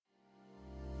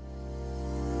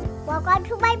Welcome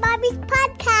to my mommy's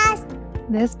podcast.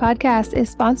 This podcast is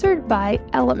sponsored by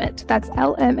Element, that's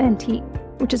LMNT,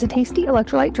 which is a tasty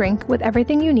electrolyte drink with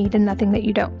everything you need and nothing that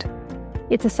you don't.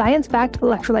 It's a science-backed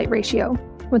electrolyte ratio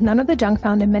with none of the junk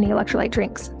found in many electrolyte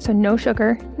drinks. So no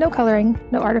sugar, no coloring,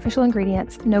 no artificial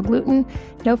ingredients, no gluten,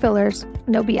 no fillers,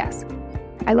 no BS.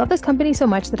 I love this company so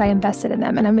much that I invested in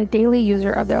them and I'm a daily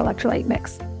user of their electrolyte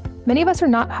mix. Many of us are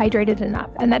not hydrated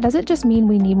enough, and that doesn't just mean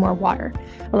we need more water.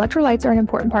 Electrolytes are an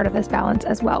important part of this balance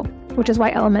as well, which is why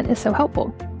Element is so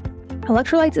helpful.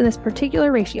 Electrolytes in this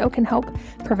particular ratio can help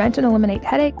prevent and eliminate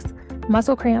headaches,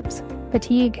 muscle cramps,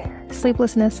 fatigue,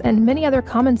 sleeplessness, and many other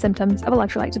common symptoms of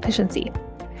electrolyte deficiency.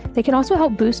 They can also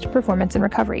help boost performance and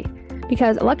recovery,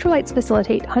 because electrolytes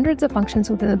facilitate hundreds of functions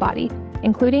within the body,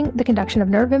 including the conduction of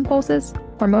nerve impulses,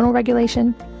 hormonal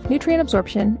regulation, nutrient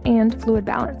absorption, and fluid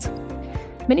balance.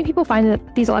 Many people find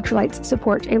that these electrolytes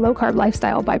support a low-carb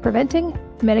lifestyle by preventing,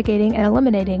 mitigating, and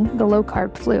eliminating the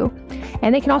low-carb flu.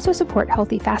 And they can also support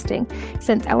healthy fasting,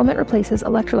 since Element replaces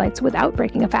electrolytes without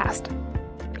breaking a fast.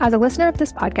 As a listener of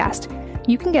this podcast,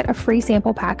 you can get a free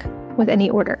sample pack with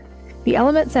any order. The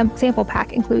Element sample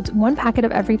pack includes 1 packet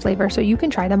of every flavor so you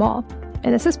can try them all.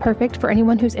 And this is perfect for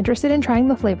anyone who's interested in trying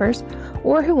the flavors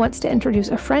or who wants to introduce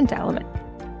a friend to Element.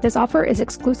 This offer is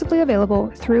exclusively available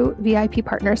through VIP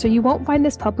partners, so you won't find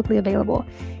this publicly available,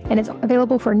 and it's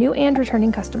available for new and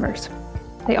returning customers.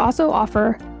 They also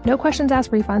offer no questions asked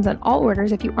refunds on all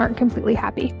orders if you aren't completely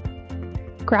happy.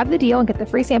 Grab the deal and get the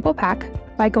free sample pack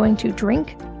by going to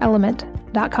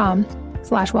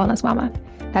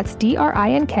drinkelement.com/wellnessmama. That's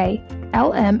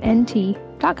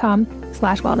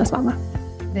drinklmnt.com/wellnessmama.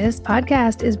 This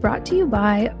podcast is brought to you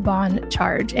by Bon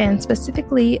Charge, and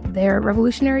specifically their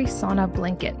revolutionary sauna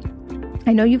blanket.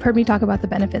 I know you've heard me talk about the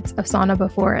benefits of sauna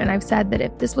before, and I've said that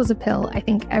if this was a pill, I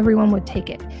think everyone would take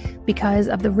it because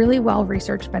of the really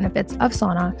well-researched benefits of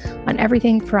sauna on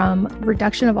everything from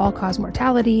reduction of all-cause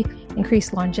mortality,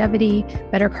 increased longevity,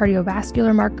 better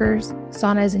cardiovascular markers.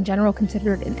 Sauna is in general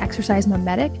considered an exercise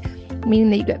mimetic,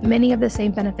 meaning that you get many of the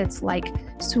same benefits like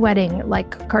sweating,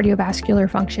 like cardiovascular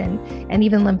function, and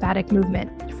even lymphatic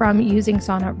movement from using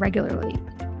sauna regularly.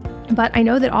 But I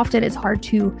know that often it's hard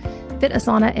to fit a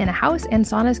sauna in a house, and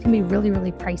saunas can be really,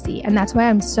 really pricey. And that's why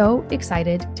I'm so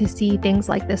excited to see things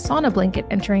like this sauna blanket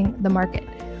entering the market.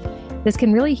 This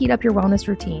can really heat up your wellness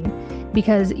routine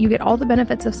because you get all the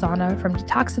benefits of sauna, from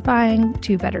detoxifying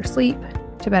to better sleep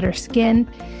to better skin.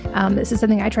 This is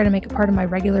something I try to make a part of my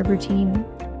regular routine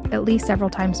at least several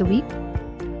times a week.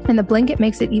 And the blanket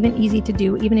makes it even easy to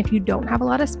do, even if you don't have a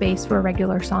lot of space for a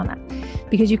regular sauna,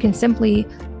 because you can simply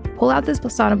pull out this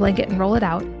sauna blanket and roll it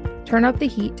out, turn up the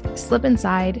heat, slip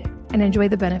inside, and enjoy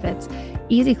the benefits.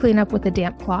 Easy cleanup with a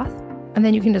damp cloth, and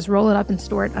then you can just roll it up and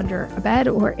store it under a bed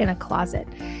or in a closet.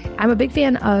 I'm a big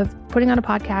fan of putting on a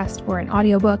podcast or an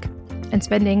audiobook and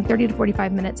spending 30 to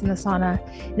 45 minutes in the sauna,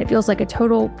 and it feels like a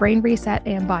total brain reset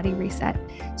and body reset.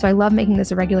 So I love making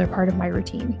this a regular part of my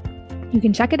routine. You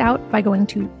can check it out by going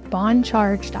to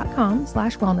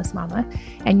boncharge.com/wellnessmama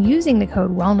and using the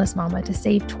code wellnessmama to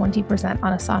save 20%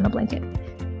 on a sauna blanket.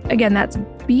 Again, that's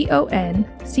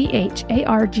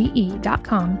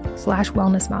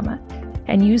boncharge.com/wellnessmama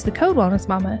and use the code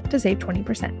wellnessmama to save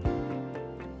 20%.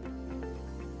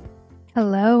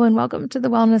 Hello and welcome to the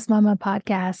Wellness Mama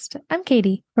podcast. I'm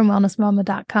Katie from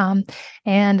wellnessmama.com,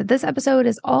 and this episode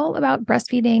is all about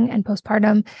breastfeeding and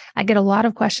postpartum. I get a lot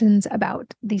of questions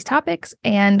about these topics,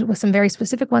 and with some very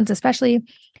specific ones especially,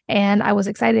 and I was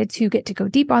excited to get to go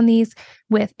deep on these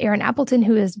with Erin Appleton,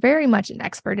 who is very much an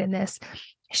expert in this.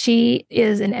 She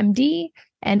is an MD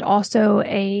and also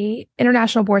a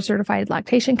international board certified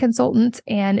lactation consultant,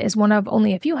 and is one of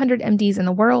only a few hundred MDs in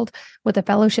the world with a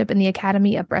fellowship in the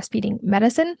Academy of Breastfeeding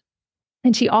Medicine.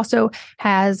 And she also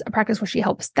has a practice where she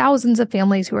helps thousands of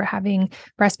families who are having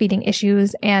breastfeeding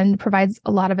issues and provides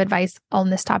a lot of advice on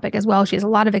this topic as well. She has a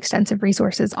lot of extensive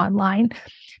resources online.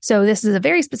 So this is a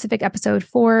very specific episode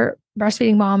for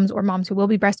breastfeeding moms or moms who will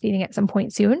be breastfeeding at some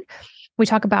point soon. We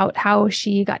talk about how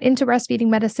she got into breastfeeding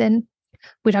medicine.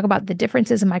 We talk about the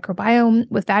differences in microbiome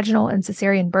with vaginal and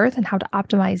cesarean birth and how to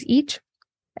optimize each,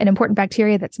 an important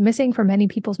bacteria that's missing from many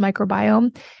people's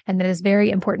microbiome and that is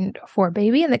very important for a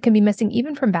baby and that can be missing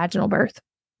even from vaginal birth,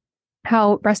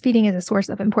 how breastfeeding is a source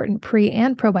of important pre-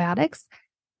 and probiotics,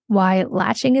 why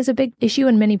latching is a big issue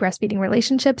in many breastfeeding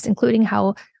relationships, including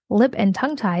how lip and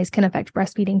tongue ties can affect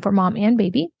breastfeeding for mom and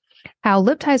baby, how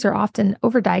lip ties are often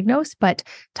overdiagnosed, but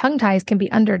tongue ties can be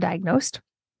underdiagnosed,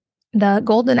 the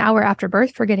golden hour after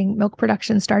birth for getting milk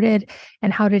production started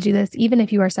and how to do this even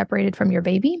if you are separated from your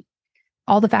baby,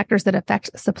 all the factors that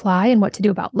affect supply and what to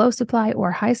do about low supply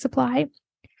or high supply,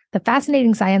 the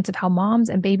fascinating science of how moms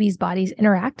and babies' bodies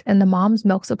interact and the mom's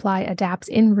milk supply adapts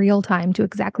in real time to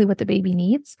exactly what the baby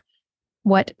needs,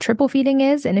 what triple feeding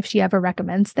is and if she ever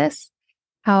recommends this,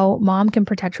 how mom can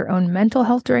protect her own mental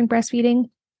health during breastfeeding,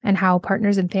 and how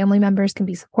partners and family members can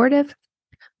be supportive,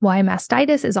 why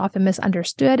mastitis is often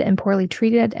misunderstood and poorly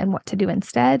treated and what to do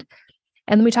instead.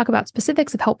 And then we talk about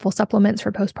specifics of helpful supplements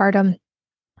for postpartum,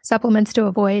 supplements to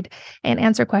avoid, and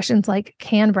answer questions like,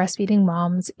 can breastfeeding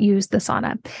moms use the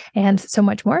sauna? And so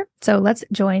much more. So let's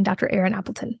join Dr. Erin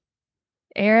Appleton.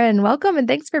 Erin, welcome and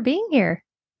thanks for being here.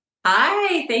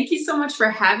 Hi, thank you so much for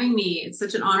having me. It's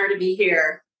such an honor to be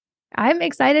here. I'm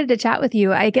excited to chat with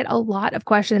you. I get a lot of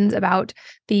questions about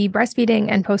the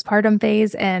breastfeeding and postpartum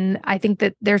phase, and I think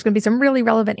that there's going to be some really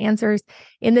relevant answers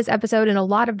in this episode and a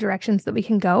lot of directions that we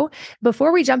can go.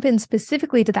 Before we jump in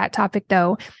specifically to that topic,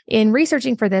 though, in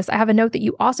researching for this, I have a note that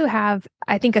you also have,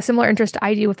 I think, a similar interest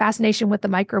I do, a fascination with the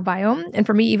microbiome. And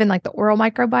for me, even like the oral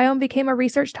microbiome became a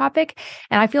research topic.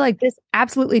 And I feel like this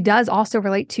absolutely does also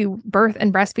relate to birth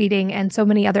and breastfeeding and so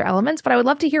many other elements. But I would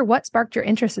love to hear what sparked your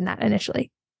interest in that initially.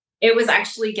 It was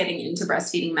actually getting into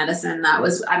breastfeeding medicine. That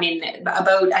was,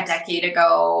 about a decade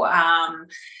ago.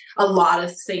 A lot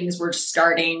of things were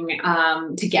starting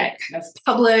to get kind of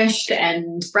published,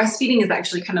 and breastfeeding is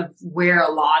actually kind of where a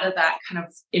lot of that kind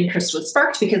of interest was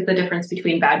sparked, because the difference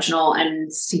between vaginal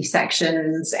and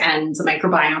C-sections and the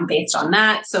microbiome based on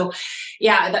that. So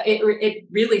yeah, it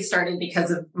really started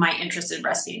because of my interest in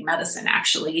breastfeeding medicine,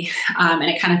 actually. And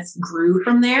it kind of grew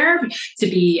from there to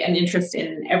be an interest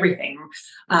in everything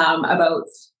about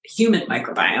human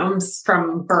microbiomes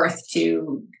from birth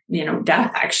to,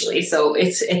 death, actually. So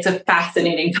it's a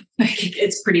fascinating topic.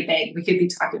 It's pretty big. We could be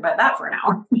talking about that for an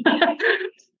hour.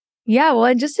 Yeah, well,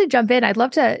 and just to jump in, I'd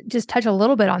love to just touch a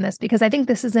little bit on this because I think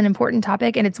this is an important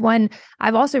topic. And it's one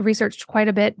I've also researched quite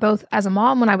a bit, both as a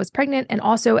mom when I was pregnant and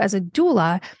also as a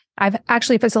doula. I've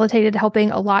actually facilitated helping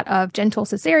a lot of gentle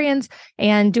cesareans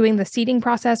and doing the seeding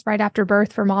process right after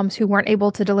birth for moms who weren't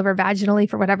able to deliver vaginally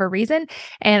for whatever reason.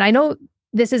 And I know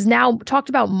this is now talked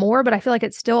about more, but I feel like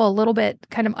it's still a little bit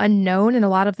kind of unknown in a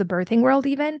lot of the birthing world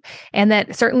even. And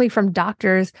that certainly from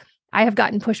doctors, I have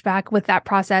gotten pushback with that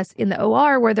process in the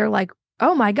OR where they're like,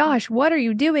 oh my gosh, what are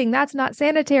you doing? That's not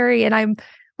sanitary. And I'm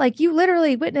like, you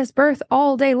literally witness birth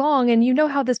all day long and you know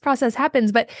how this process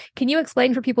happens. But can you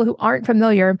explain for people who aren't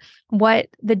familiar what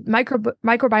the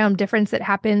microbiome difference that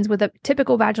happens with a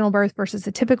typical vaginal birth versus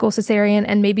a typical cesarean,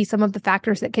 and maybe some of the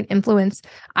factors that can influence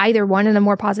either one in a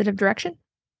more positive direction?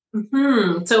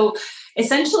 Mm-hmm. So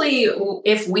essentially,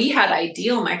 if we had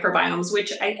ideal microbiomes,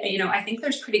 which I think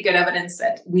there's pretty good evidence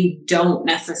that we don't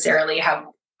necessarily have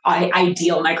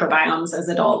ideal microbiomes as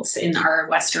adults in our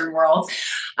Western world.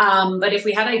 But if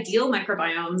we had ideal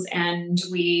microbiomes and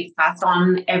we passed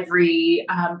on every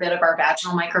bit of our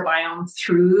vaginal microbiome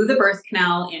through the birth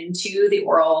canal into the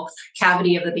oral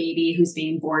cavity of the baby who's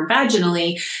being born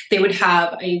vaginally, they would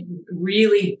have a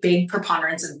really big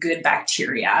preponderance of good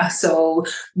bacteria. So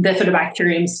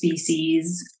bifidobacterium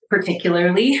species,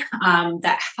 particularly,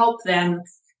 that help them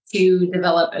to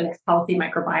develop a healthy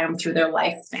microbiome through their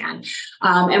lifespan.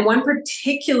 And one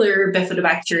particular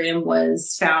bifidobacterium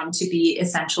was found to be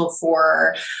essential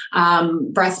for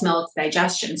breast milk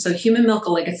digestion. So human milk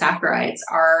oligosaccharides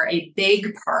are a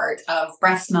big part of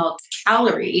breast milk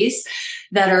calories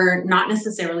that are not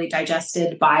necessarily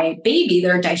digested by baby.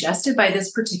 They're digested by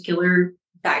this particular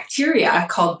bacteria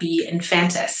called B.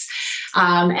 infantis.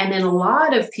 And then a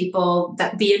lot of people,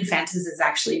 that B. infantis is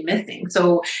actually missing.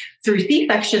 So through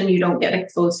C-section, you don't get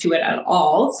exposed to it at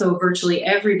all. So virtually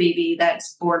every baby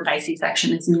that's born by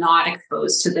C-section is not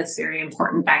exposed to this very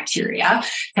important bacteria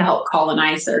to help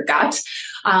colonize their gut.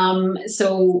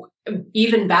 So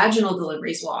even vaginal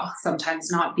deliveries will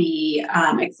sometimes not be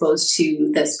exposed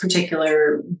to this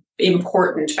particular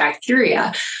important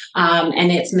bacteria.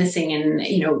 And it's missing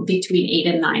in, between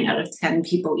 8 and 9 out of 10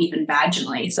 people, even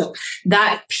vaginally. So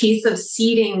that piece of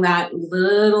seeding that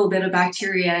little bit of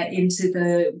bacteria into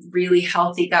the really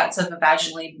healthy guts of a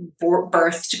vaginally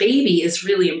birthed baby is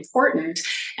really important.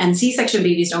 And C-section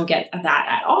babies don't get that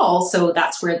at all. So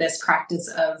that's where this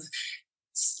practice of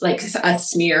like a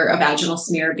vaginal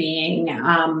smear being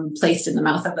placed in the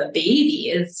mouth of a baby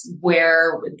is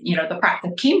where, the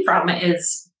practice came from,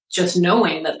 is just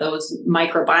knowing that those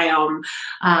microbiome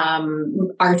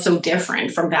are so different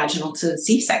from vaginal to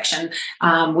C-section,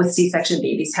 with C-section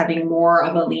babies having more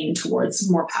of a lean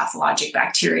towards more pathologic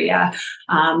bacteria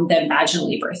than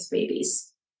vaginally birthed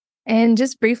babies. And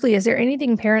just briefly, is there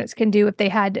anything parents can do if they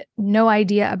had no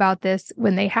idea about this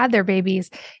when they had their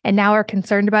babies and now are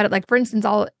concerned about it? Like, for instance,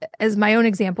 as my own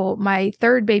example, my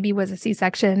third baby was a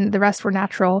C-section. The rest were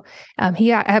natural. I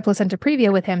had placenta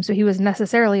previa with him, so he was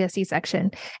necessarily a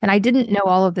C-section. And I didn't know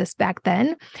all of this back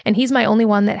then. And he's my only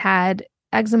one that had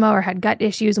eczema or had gut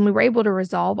issues, and we were able to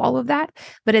resolve all of that.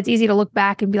 But it's easy to look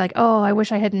back and be like, oh, I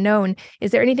wish I had known.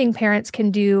 Is there anything parents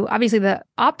can do? Obviously, the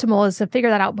optimal is to figure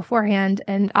that out beforehand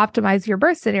and optimize your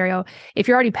birth scenario. If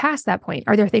you're already past that point,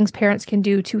 are there things parents can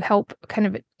do to help kind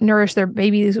of nourish their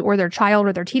babies or their child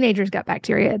or their teenager's gut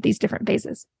bacteria at these different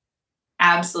phases?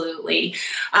 Absolutely.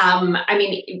 I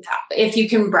mean, if you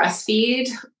can breastfeed,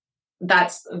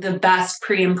 that's the best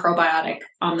pre and probiotic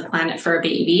on the planet for a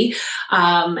baby.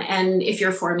 And if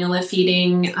you're formula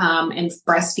feeding and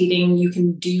breastfeeding, you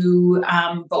can do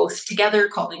both together.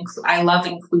 I love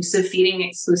inclusive feeding.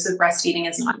 Exclusive breastfeeding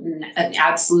is not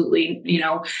absolutely,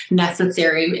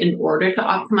 necessary in order to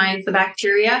optimize the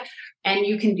bacteria. And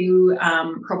you can do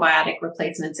probiotic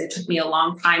replacements. It took me a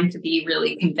long time to be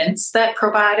really convinced that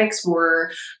probiotics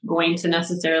were going to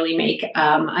necessarily make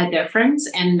a difference.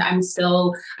 And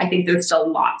I think there's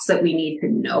still lots that we need to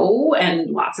know and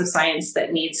lots of science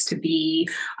that needs to be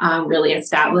really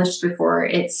established before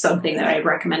it's something that I'd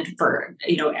recommend for,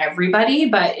 everybody.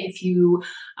 But if you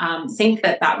think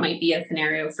that might be a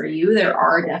scenario for you, there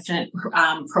are definite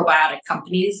probiotic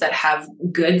companies that have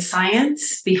good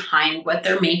science behind what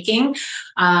they're making.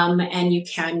 And you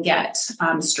can get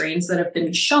strains that have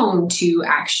been shown to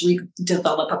actually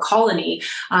develop a colony,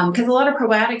 because a lot of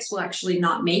probiotics will actually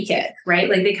not make it, right?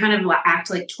 Like they kind of act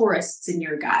like tourists in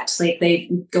your gut. Like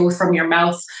they go from your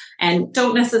mouth and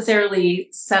don't necessarily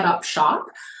set up shop.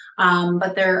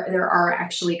 But there are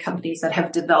actually companies that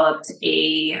have developed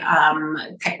a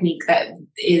technique that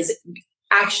is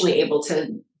actually able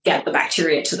to get the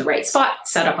bacteria to the right spot,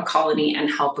 set up a colony, and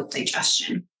help with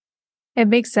digestion. It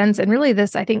makes sense. And really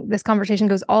I think this conversation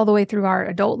goes all the way through our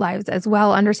adult lives as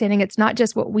well, understanding it's not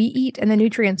just what we eat and the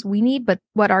nutrients we need, but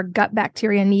what our gut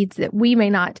bacteria needs that we may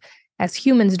not as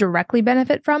humans directly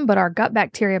benefit from, but our gut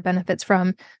bacteria benefits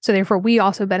from. So therefore we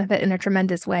also benefit in a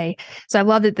tremendous way. So I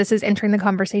love that this is entering the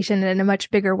conversation in a much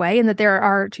bigger way, and that there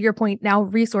are, to your point, now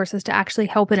resources to actually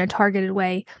help in a targeted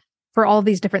way for all of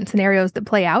these different scenarios that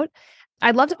play out.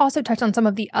 I'd love to also touch on some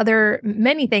of the other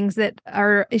many things that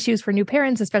are issues for new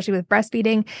parents, especially with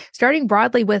breastfeeding, starting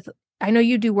broadly with, I know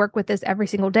you do work with this every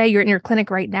single day. You're in your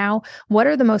clinic right now. What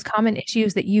are the most common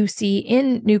issues that you see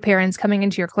in new parents coming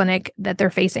into your clinic that they're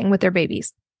facing with their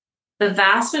babies? The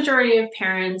vast majority of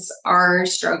parents are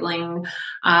struggling,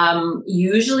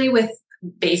 usually with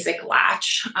basic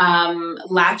latch.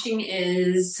 Latching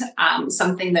is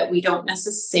something that we don't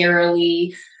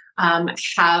necessarily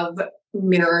have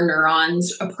mirror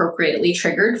neurons appropriately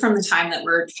triggered from the time that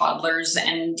we're toddlers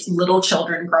and little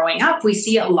children growing up. We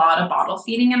see a lot of bottle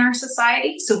feeding in our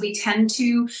society. So we tend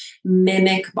to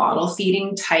mimic bottle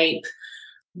feeding type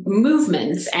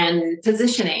movements and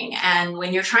positioning. And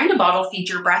when you're trying to bottle feed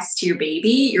your breast to your baby,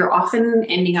 you're often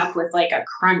ending up with like a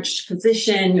crunched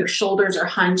position. Your shoulders are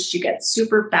hunched. You get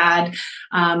super bad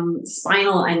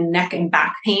spinal and neck and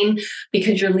back pain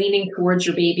because you're leaning towards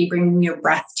your baby, bringing your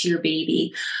breath to your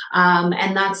baby.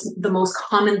 And that's the most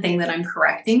common thing that I'm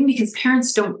correcting, because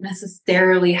parents don't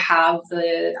necessarily have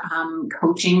the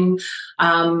coaching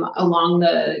along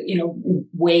the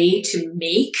way to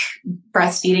make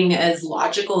breastfeeding as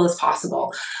logical as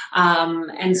possible.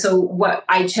 And so what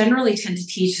I generally tend to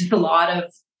teach is a lot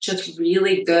of just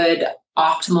really good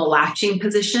optimal latching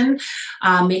position,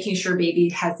 making sure baby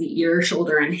has the ear,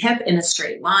 shoulder, and hip in a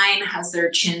straight line, has their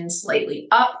chin slightly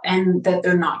up, and that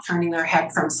they're not turning their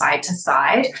head from side to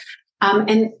side.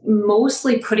 And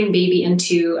mostly putting baby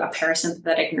into a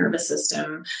parasympathetic nervous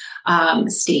system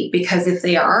state, because if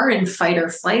they are in fight or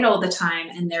flight all the time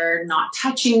and they're not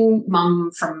touching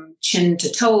mom from chin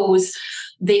to toes,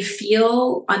 they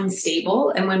feel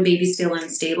unstable. And when babies feel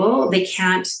unstable, they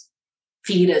can't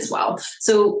feed as well.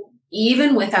 So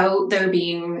even without there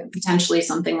being potentially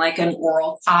something like an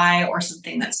oral tie or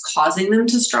something that's causing them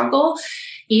to struggle,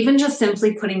 even just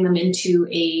simply putting them into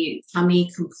a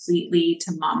tummy completely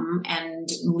to mom and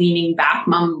leaning back,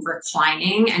 mom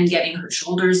reclining and getting her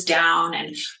shoulders down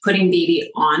and putting baby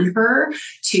on her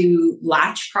to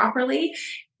latch properly,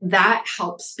 that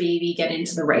helps baby get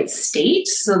into the right state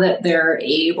so that they're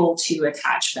able to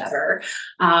attach better.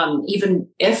 Even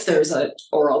if there's an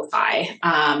oral tie,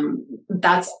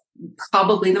 that's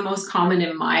probably the most common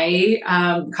in my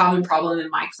common problem in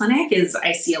my clinic is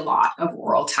I see a lot of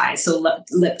oral ties. So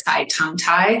lip tie, tongue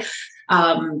tie.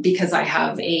 because I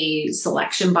have a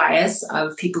selection bias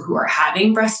of people who are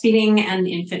having breastfeeding and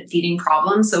infant feeding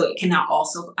problems. So it can now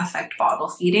also affect bottle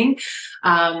feeding.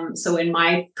 So in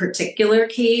my particular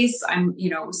case, I'm,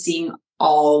 seeing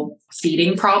all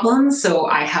feeding problems. So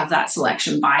I have that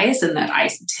selection bias and that I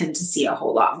tend to see a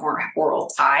whole lot more oral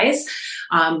ties.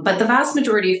 But the vast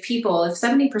majority of people, if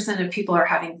 70% of people are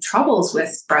having troubles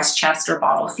with breast, chest, or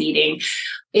bottle feeding,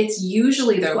 it's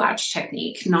usually their latch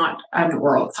technique, not an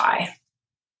oral tie.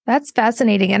 That's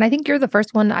fascinating. And I think you're the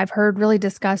first one I've heard really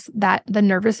discuss that the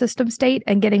nervous system state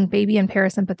and getting baby and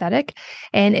parasympathetic.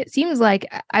 And it seems like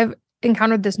I've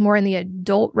encountered this more in the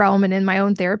adult realm and in my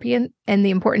own therapy and the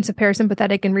importance of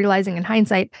parasympathetic and realizing in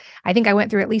hindsight, I think I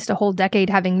went through at least a whole decade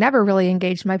having never really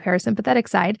engaged my parasympathetic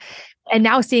side. And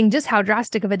now seeing just how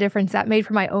drastic of a difference that made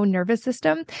for my own nervous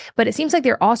system. But it seems like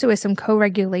there also is some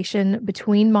co-regulation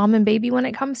between mom and baby when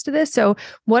it comes to this. So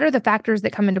what are the factors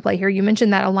that come into play here? You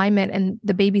mentioned that alignment and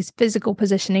the baby's physical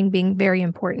positioning being very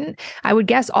important. I would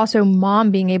guess also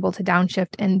mom being able to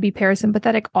downshift and be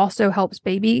parasympathetic also helps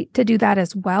baby to do that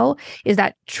as well. Is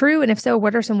that true? And if so,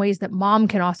 what are some ways that mom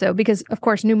can also, because of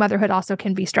course, new motherhood also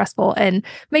can be stressful and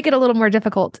make it a little more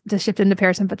difficult to shift into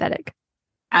parasympathetic?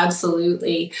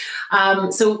 Absolutely.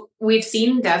 So we've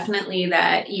seen definitely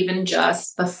that even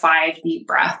just the 5 deep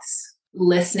breaths,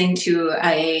 listening to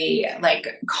a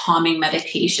calming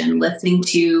meditation, listening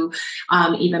to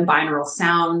even binaural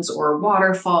sounds or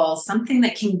waterfalls, something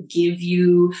that can give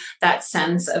you that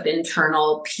sense of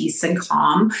internal peace and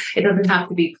calm. It doesn't have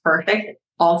to be perfect.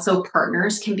 Also,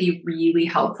 partners can be really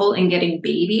helpful in getting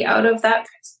baby out of that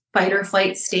fight or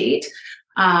flight state.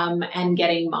 And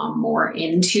getting mom more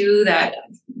into that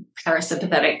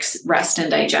parasympathetic rest and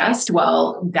digest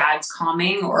while dad's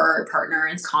calming or partner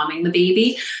is calming the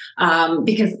baby.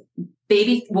 Because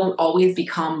baby won't always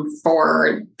become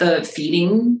for the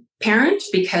feeding parent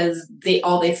because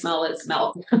all they smell is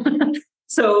milk.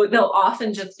 So they'll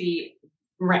often just be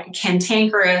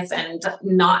cantankerous and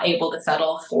not able to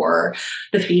settle for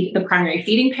the primary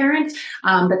feeding parent,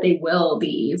 but they will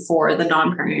be for the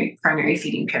non-primary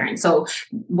feeding parent. So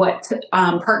what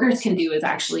partners can do is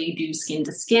actually do skin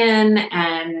to skin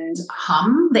and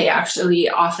hum. They actually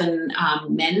often,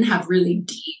 men have really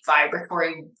deep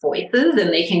vibratory voices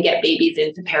and they can get babies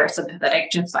into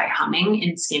parasympathetic just by humming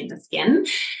in skin to skin.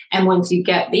 And once you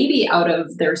get baby out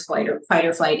of their fight or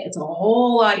flight, it's a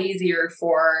whole lot easier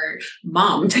for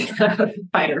mom to get out of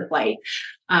fight or flight.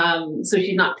 So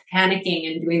she's not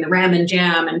panicking and doing the ram and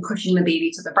jam and pushing the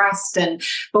baby to the breast. And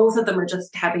both of them are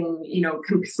just having,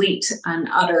 complete and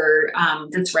utter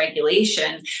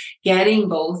dysregulation, getting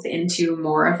both into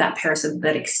more of that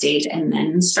parasympathetic state and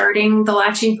then starting the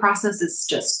latching process is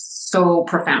just so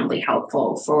profoundly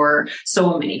helpful for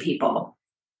so many people.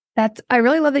 I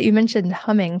really love that you mentioned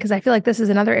humming because I feel like this is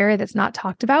another area that's not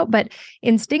talked about, but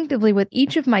instinctively with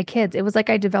each of my kids, it was like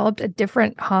I developed a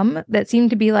different hum that seemed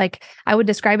to be like, I would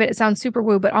describe it sounds super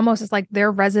woo, but almost as like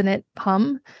their resonant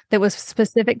hum that was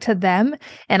specific to them.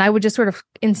 And I would just sort of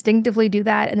instinctively do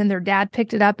that. And then their dad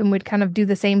picked it up and would kind of do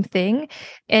the same thing.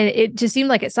 And it just seemed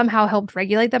like it somehow helped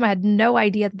regulate them. I had no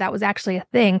idea that was actually a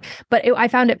thing, but I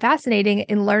found it fascinating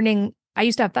in learning. I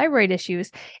used to have thyroid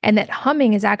issues and that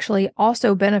humming is actually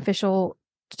also beneficial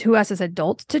to us as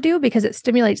adults to do because it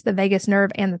stimulates the vagus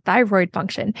nerve and the thyroid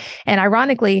function. And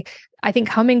ironically, I think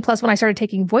humming plus when I started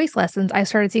taking voice lessons, I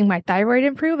started seeing my thyroid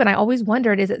improve. And I always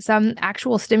wondered, is it some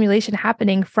actual stimulation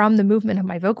happening from the movement of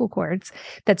my vocal cords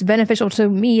that's beneficial to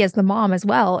me as the mom as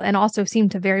well, and also seemed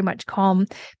to very much calm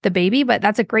the baby. But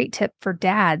that's a great tip for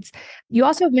dads. You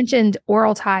also mentioned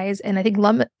oral ties, and I think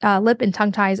lip and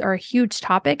tongue ties are a huge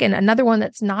topic. And another one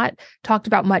that's not talked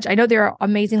about much. I know there are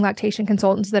amazing lactation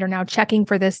consultants that are now checking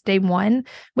for this day one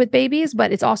with babies,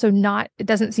 but it's also not, it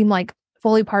doesn't seem like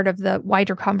fully part of the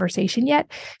wider conversation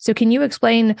yet. So can you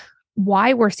explain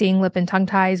why we're seeing lip and tongue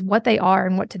ties, what they are,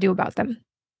 and what to do about them?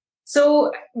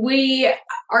 So we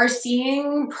are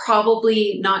seeing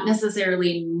probably not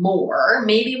necessarily more.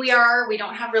 Maybe we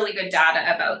don't have really good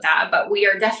data about that, but we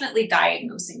are definitely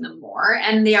diagnosing them more.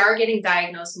 And they are getting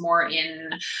diagnosed more in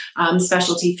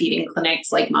specialty feeding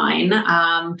clinics like mine.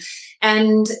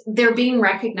 And they're being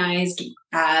recognized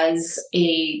as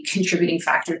a contributing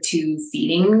factor to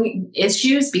feeding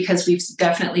issues because we've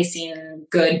definitely seen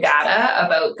good data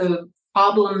about the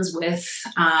problems with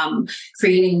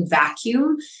creating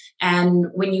vacuum. And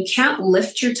when you can't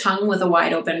lift your tongue with a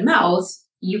wide open mouth,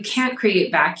 you can't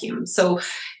create vacuum. So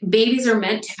babies are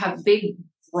meant to have big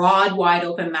broad, wide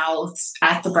open mouths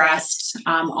at the breast,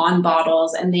 on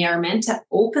bottles, and they are meant to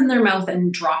open their mouth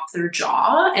and drop their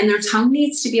jaw, and their tongue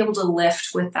needs to be able to lift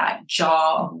with that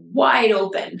jaw wide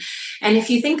open. And if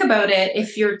you think about it,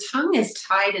 if your tongue is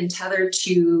tied and tethered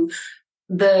to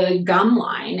the gum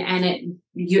line, and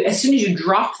as soon as you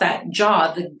drop that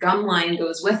jaw, the gum line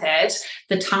goes with it,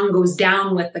 the tongue goes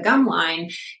down with the gum line.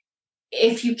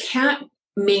 If you can't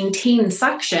maintain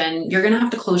suction, you're going to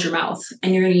have to close your mouth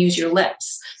and you're going to use your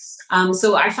lips.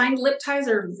 So I find lip ties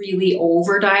are really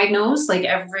overdiagnosed. Like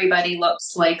everybody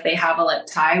looks like they have a lip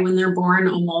tie when they're born.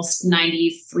 Almost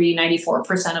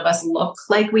 94% of us look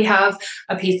like we have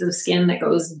a piece of skin that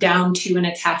goes down to and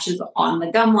attaches on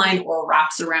the gum line or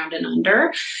wraps around and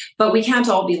under. But we can't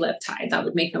all be lip tied. That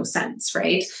would make no sense,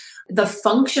 right? The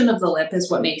function of the lip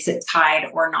is what makes it tied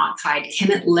or not tied.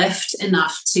 Can it lift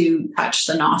enough to touch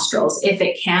the nostrils? If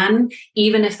it can,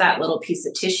 even if that little piece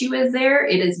of tissue is there,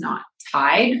 it is not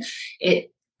tied.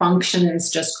 It functions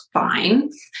just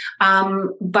fine.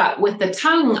 But with the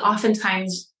tongue,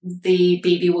 oftentimes the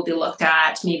baby will be looked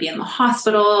at maybe in the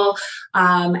hospital,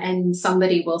 and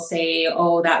somebody will say,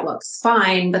 oh, that looks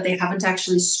fine, but they haven't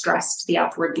actually stressed the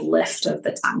upward lift of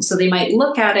the tongue. So they might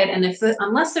look at it, and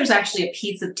unless there's actually a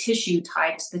piece of tissue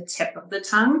tied to the tip of the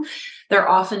tongue, they're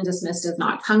often dismissed as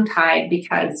not tongue-tied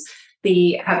because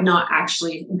they have not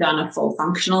actually done a full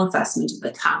functional assessment of the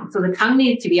tongue. So the tongue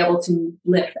needs to be able to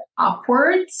lift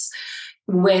upwards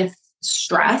with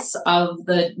stress of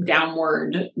the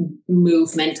downward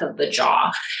movement of the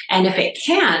jaw. And if it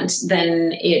can't,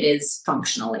 then it is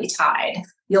functionally tied.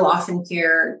 You'll often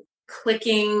hear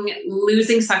clicking,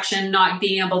 losing suction, not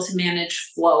being able to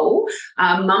manage flow.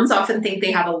 Moms often think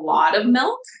they have a lot of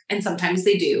milk, and sometimes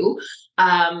they do.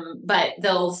 But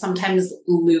they'll sometimes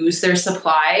lose their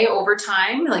supply over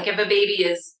time. Like if a baby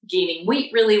is gaining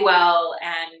weight really well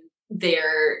and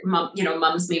their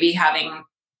mom's maybe having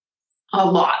a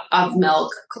lot of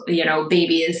milk,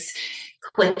 baby is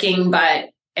clicking,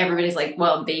 but everybody's like,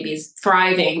 well, baby's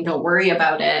thriving, don't worry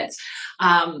about it.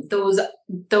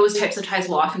 Those types of ties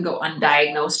will often go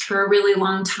undiagnosed for a really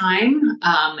long time.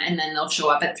 And then they'll show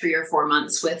up at 3 or 4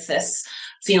 months with this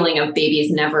feeling of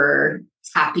baby's never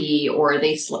happy, or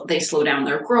they slow down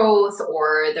their growth,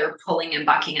 or they're pulling and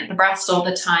bucking at the breast all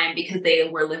the time because they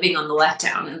were living on the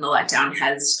letdown, and the letdown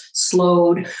has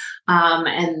slowed.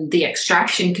 And the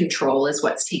extraction control is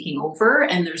what's taking over.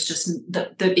 And there's just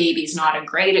the baby's not a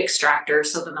great extractor.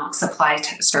 So the milk supply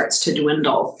starts to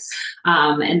dwindle.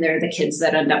 And they're the kids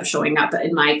that end up showing up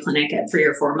in my clinic at 3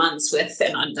 or 4 months with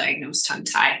an undiagnosed tongue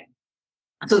tie.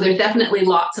 So there's definitely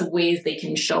lots of ways they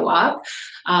can show up.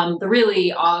 The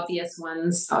really obvious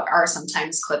ones are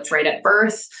sometimes clipped right at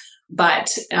birth,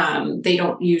 but they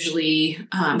don't usually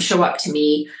show up to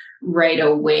me right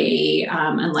away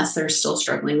unless they're still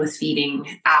struggling with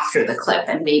feeding after the clip.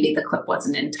 And maybe the clip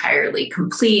wasn't entirely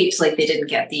complete, like they didn't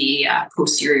get the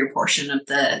posterior portion of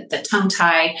the tongue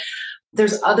tie.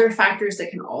 There's other factors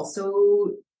that can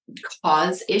also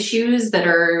cause issues that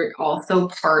are also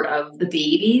part of the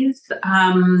baby's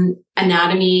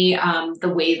anatomy, the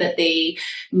way that they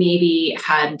maybe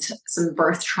had some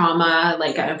birth trauma,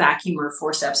 like a vacuum or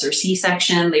forceps or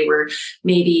C-section. They were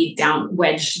maybe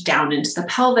wedged down into the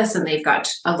pelvis, and they've got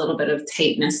a little bit of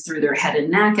tightness through their head and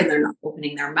neck, and they're not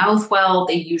opening their mouth well.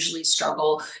 They usually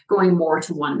struggle going more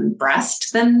to one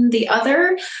breast than the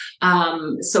other.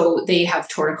 So they have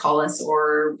torticollis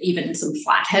or even some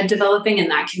flathead developing,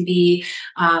 and that can be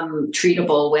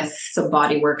treatable with some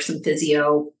body work, some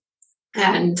physio,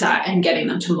 and getting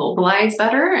them to mobilize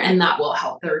better. And that will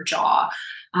help their jaw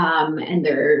and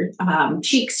their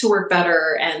cheeks to work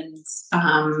better. And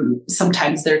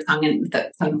sometimes their tongue and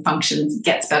the tongue functions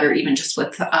gets better, even just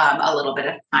with a little bit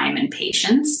of time and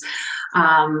patience.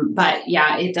 But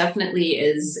yeah, it definitely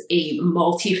is a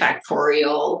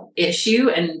multifactorial issue.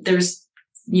 And there's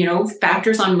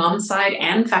factors on mom's side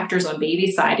and factors on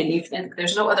baby's side. And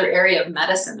there's no other area of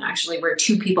medicine actually where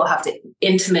two people have to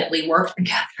intimately work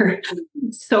together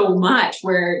so much,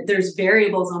 where there's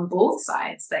variables on both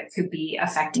sides that could be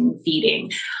affecting feeding.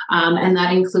 And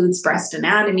that includes breast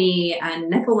anatomy and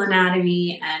nipple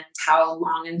anatomy and how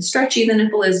long and stretchy the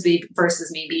nipple is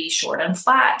versus maybe short and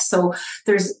flat. So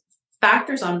there's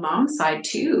factors on mom's side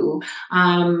too,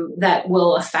 that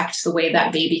will affect the way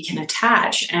that baby can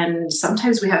attach. And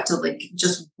sometimes we have to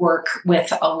just work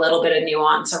with a little bit of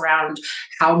nuance around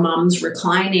how mom's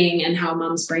reclining and how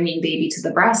mom's bringing baby to the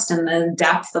breast, and the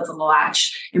depth of the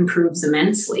latch improves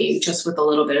immensely just with a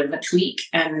little bit of a tweak,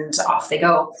 and off they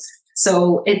go.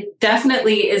 So it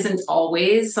definitely isn't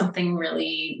always something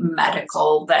really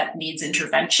medical that needs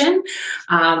intervention.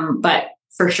 But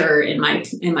for sure in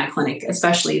my clinic,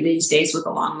 especially these days with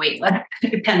a long wait list,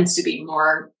 it tends to be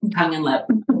more tongue and lip.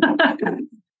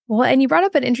 Well, and you brought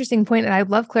up an interesting point, and I'd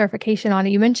love clarification on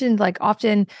it. You mentioned like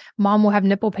often mom will have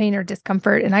nipple pain or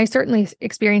discomfort, and I certainly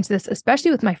experienced this,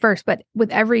 especially with my first, but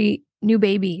with every new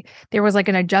baby, there was like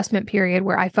an adjustment period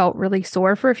where I felt really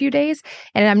sore for a few days.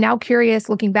 And I'm now curious,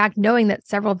 looking back, knowing that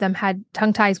several of them had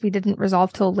tongue ties we didn't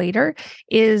resolve till later,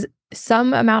 is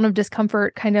some amount of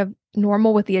discomfort kind of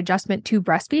normal with the adjustment to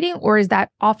breastfeeding, or is that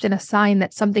often a sign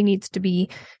that something needs to be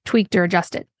tweaked or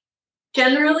adjusted?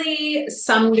 Generally,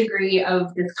 some degree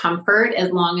of discomfort,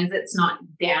 as long as it's not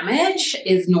damage,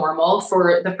 is normal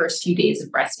for the first few days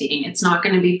of breastfeeding. It's not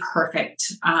going to be perfect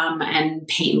and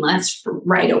painless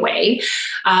right away.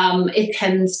 It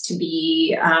tends to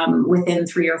be within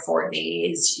 3 or 4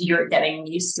 days, you're getting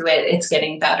used to it. It's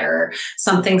getting better.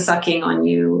 Something sucking on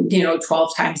you,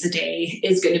 12 times a day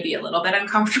is going to be a little bit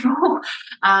uncomfortable.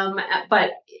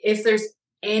 But if there's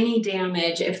any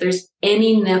damage, if there's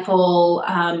any nipple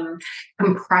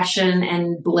compression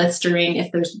and blistering,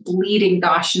 if there's bleeding,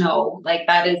 gosh, no, like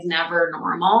that is never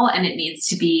normal, and it needs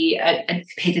to be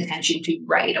paid attention to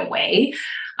right away.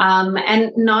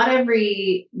 And not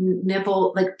every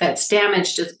nipple like that's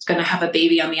damaged is going to have a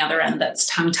baby on the other end that's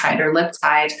tongue tied or lip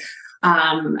tied.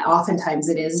 Oftentimes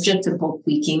it is just simple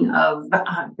tweaking of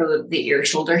the ear,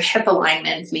 shoulder, hip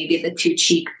alignment, maybe the two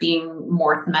cheeks being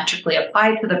more symmetrically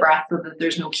applied to the breast so that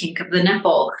there's no kink of the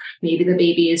nipple. Maybe the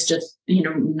baby is just,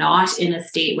 not in a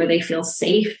state where they feel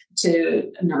safe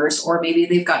to nurse, or maybe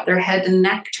they've got their head and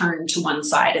neck turned to one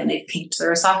side and they've pinked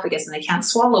their esophagus and they can't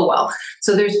swallow well.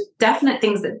 So there's definite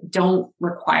things that don't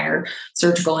require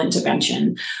surgical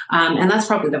intervention. And that's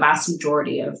probably the vast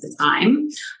majority of the time.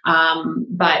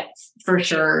 But for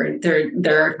sure,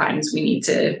 there are times we need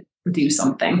to do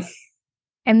something.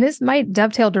 And this might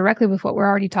dovetail directly with what we're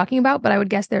already talking about, but I would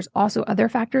guess there's also other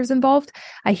factors involved.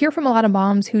 I hear from a lot of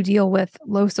moms who deal with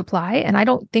low supply, and I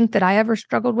don't think that I ever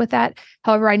struggled with that.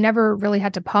 However, I never really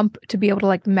had to pump to be able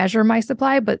to measure my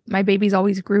supply, but my babies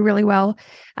always grew really well.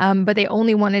 But they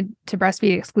only wanted to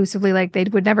breastfeed exclusively. Like they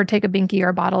would never take a binky or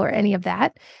a bottle or any of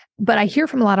that. But I hear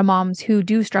from a lot of moms who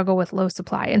do struggle with low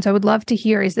supply. And so I would love to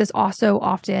hear, is this also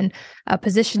often a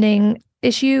positioning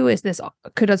issue?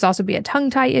 Could this also be a tongue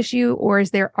tie issue? Or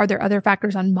are there other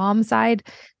factors on mom's side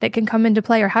that can come into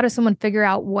play? Or how does someone figure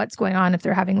out what's going on if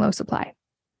they're having low supply?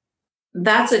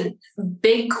 That's a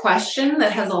big question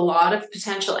that has a lot of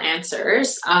potential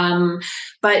answers.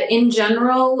 But in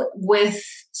general, with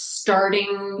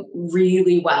starting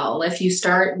really well, if you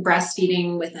start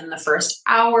breastfeeding within the first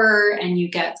hour and you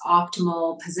get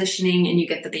optimal positioning and you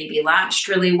get the baby latched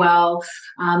really well,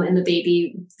 and the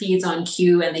baby feeds on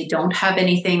cue and they don't have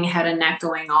anything head and neck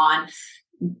going on,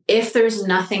 if there's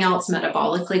nothing else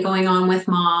metabolically going on with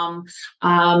mom,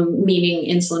 meaning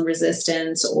insulin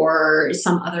resistance or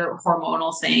some other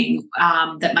hormonal thing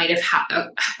that might have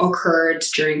occurred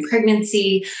during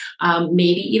pregnancy,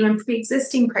 maybe even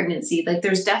pre-existing pregnancy, like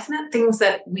there's definite things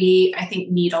that I think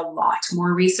need a lot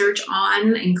more research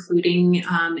on, including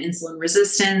insulin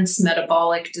resistance,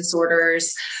 metabolic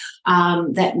disorders,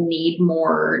 that need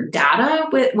more data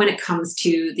when it comes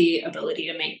to the ability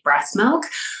to make breast milk.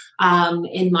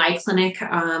 In my clinic,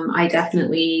 I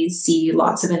definitely see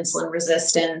lots of insulin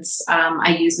resistance.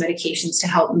 I use medications to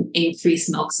help increase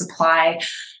milk supply.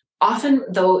 Often,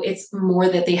 though, it's more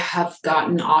that they have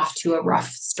gotten off to a rough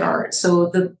start.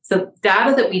 So the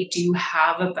data that we do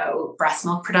have about breast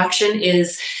milk production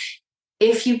is,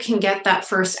 if you can get that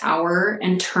first hour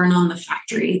and turn on the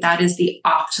factory, that is the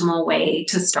optimal way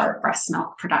to start breast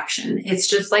milk production. It's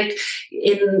just like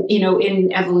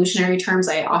in evolutionary terms,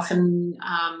 I often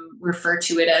refer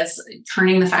to it as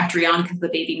turning the factory on because the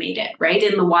baby made it, right?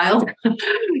 In the wild,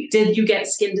 did you get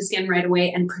skin to skin right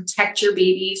away and protect your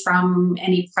baby from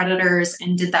any predators?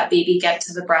 And did that baby get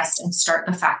to the breast and start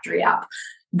the factory up?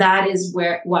 That is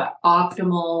what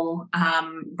optimal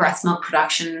breast milk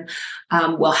production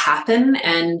will happen.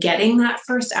 And getting that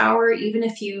first hour, even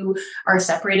if you are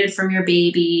separated from your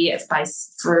baby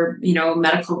for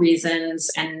medical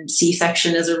reasons and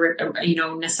C-section is a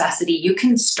necessity, you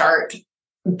can start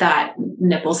that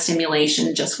nipple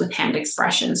stimulation just with hand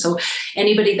expression. So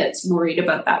anybody that's worried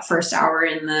about that first hour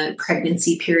in the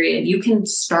pregnancy period, you can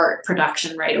start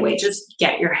production right away. Just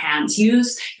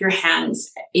use your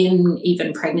hands in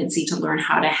even pregnancy to learn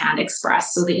how to hand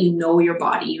express so that you know your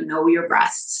body, you know your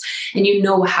breasts, and you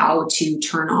know how to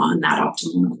turn on that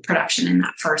optimal production in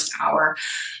that first hour.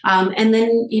 And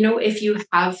then, if you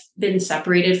have been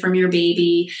separated from your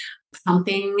baby,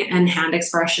 pumping and hand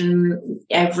expression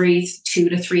every 2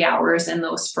 to 3 hours in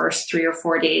those first 3 or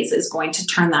 4 days is going to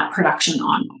turn that production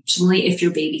on optimally if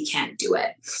your baby can't do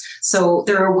it. So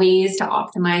there are ways to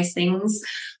optimize things.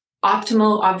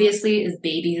 Optimal, obviously, is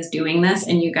baby is doing this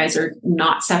and you guys are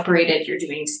not separated. You're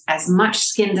doing as much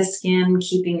skin to skin,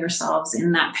 keeping yourselves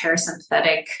in that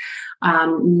parasympathetic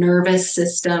nervous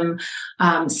system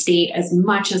state as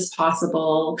much as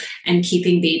possible and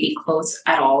keeping baby close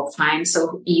at all times.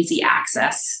 So easy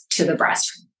access to the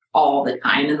breast all the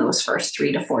time in those first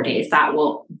 3 to 4 days. That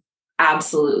will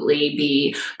absolutely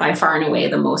be by far and away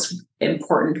the most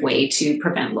important way to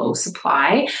prevent low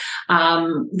supply.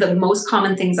 The most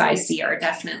common things I see are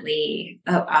definitely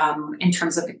in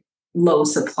terms of low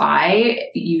supply,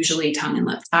 usually tongue and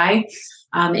lip tie.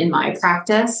 In my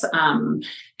practice,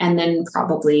 and then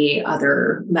probably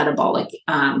other metabolic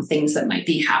things that might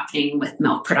be happening with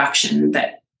milk production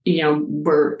that,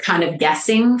 we're kind of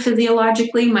guessing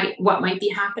physiologically what might be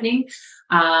happening.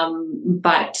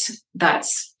 But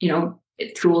that's,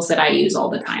 tools that I use all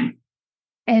the time.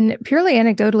 And purely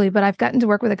anecdotally, but I've gotten to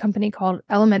work with a company called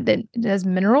Element that does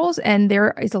minerals, and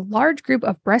there is a large group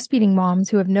of breastfeeding moms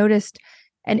who have noticed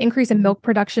an increase in milk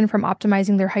production from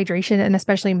optimizing their hydration and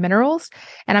especially minerals.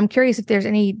 And I'm curious if there's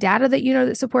any data that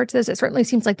that supports this. It certainly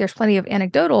seems like there's plenty of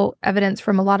anecdotal evidence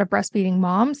from a lot of breastfeeding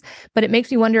moms, but it makes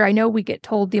me wonder, I know we get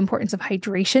told the importance of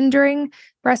hydration during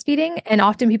breastfeeding, and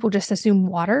often people just assume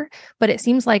water, but it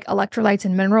seems like electrolytes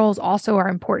and minerals also are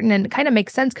important, and it kind of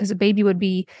makes sense because a baby would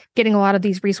be getting a lot of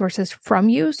these resources from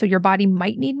you, so your body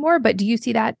might need more. But do you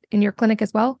see that in your clinic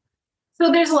as well?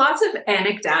 So there's lots of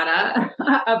anecdata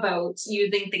about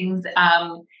using things,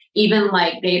 even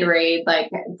like Gatorade, like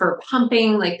for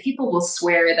pumping, like people will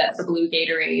swear that the blue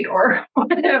Gatorade or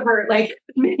whatever, like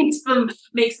makes them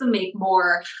make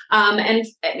more. And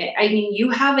I mean,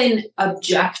 you have an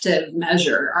objective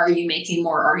measure. Are you making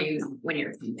more? Are you when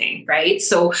you're pumping, right?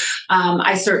 So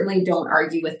I certainly don't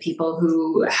argue with people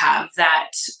who have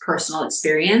that personal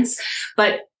experience,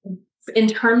 but in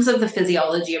terms of the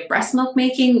physiology of breast milk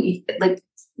making, like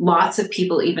lots of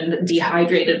people, even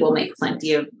dehydrated, will make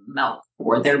plenty of milk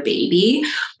for their baby.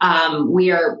 We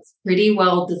are pretty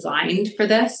well designed for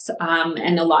this.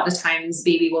 And a lot of times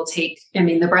baby will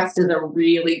the breast is a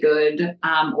really good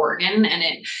organ, and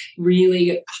it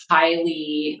really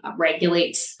highly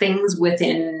regulates things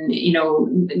within,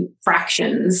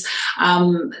 fractions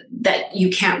that you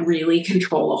can't really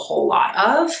control a whole lot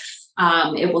of.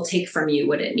 It will take from you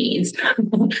what it needs.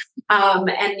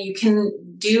 And you can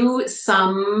do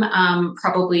some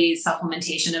probably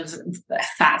supplementation of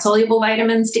fat-soluble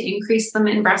vitamins to increase them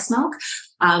in breast milk.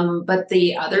 But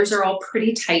the others are all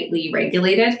pretty tightly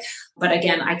regulated. But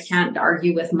again, I can't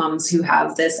argue with moms who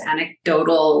have this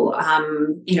anecdotal,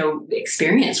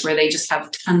 experience where they just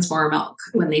have tons more milk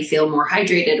when they feel more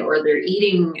hydrated, or they're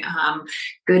eating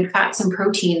good fats and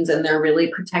proteins, and they're really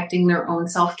protecting their own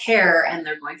self-care, and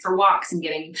they're going for walks and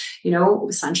getting,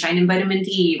 sunshine and vitamin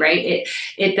D, right?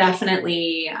 It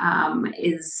definitely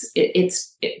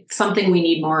it's something we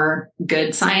need more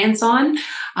good science on.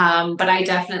 But I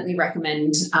definitely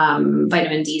recommend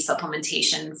vitamin D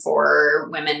supplementation for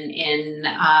women in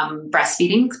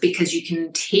breastfeeding, because you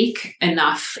can take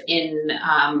enough in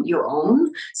your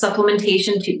own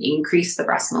supplementation to increase the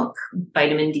breast milk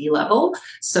vitamin D level,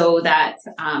 so that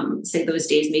say those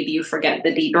days maybe you forget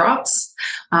the D drops.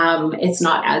 It's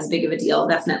not as big of a deal.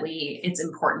 Definitely, it's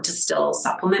important to still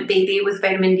supplement baby with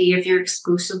vitamin D if you're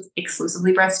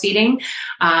exclusively breastfeeding.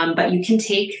 But you can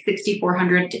take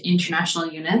 6,400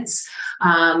 international units,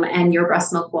 and your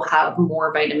breast milk will have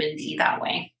more vitamin D that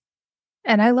way.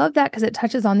 And I love that because it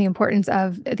touches on the importance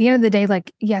of, at the end of the day,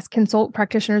 like, yes, consult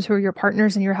practitioners who are your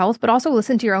partners in your health, but also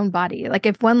listen to your own body. Like,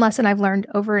 if one lesson I've learned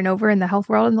over and over in the health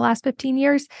world in the last 15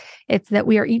 years, it's that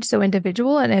we are each so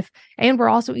individual, and we're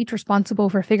also each responsible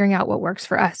for figuring out what works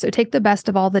for us. So take the best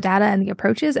of all the data and the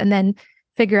approaches, and then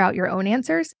figure out your own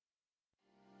answers.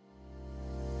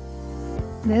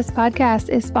 This podcast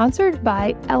is sponsored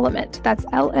by Element, that's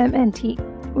LMNT,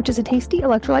 which is a tasty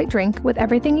electrolyte drink with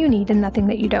everything you need and nothing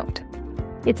that you don't.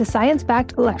 It's a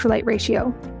science-backed electrolyte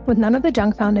ratio with none of the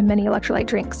junk found in many electrolyte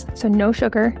drinks. So no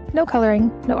sugar, no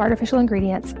coloring, no artificial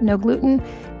ingredients, no gluten,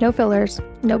 no fillers,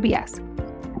 no BS.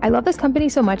 I love this company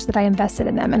so much that I invested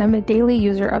in them, and I'm a daily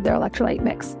user of their electrolyte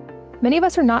mix. Many of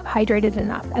us are not hydrated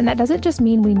enough, and that doesn't just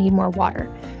mean we need more water.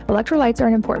 Electrolytes are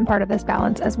an important part of this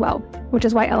balance as well, which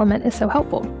is why Element is so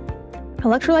helpful.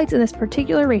 Electrolytes in this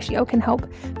particular ratio can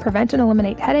help prevent and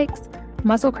eliminate headaches,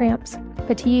 muscle cramps,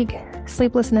 fatigue,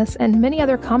 sleeplessness, and many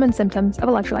other common symptoms of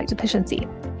electrolyte deficiency.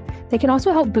 They can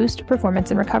also help boost performance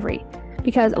and recovery.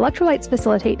 because electrolytes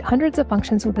facilitate hundreds of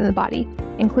functions within the body,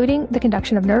 including the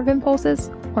conduction of nerve impulses,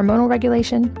 hormonal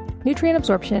regulation, nutrient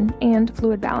absorption, and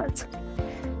fluid balance.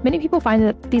 Many people find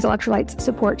that these electrolytes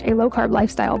support a low-carb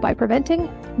lifestyle by preventing,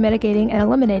 mitigating, and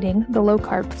eliminating the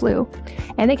low-carb flu.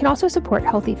 And they can also support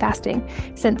healthy fasting,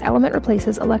 since Element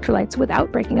replaces electrolytes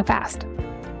without breaking a fast.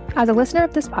 As a listener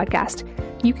of this podcast,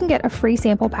 you can get a free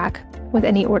sample pack with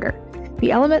any order.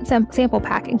 The Element sample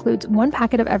pack includes 1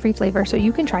 packet of every flavor, so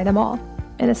you can try them all.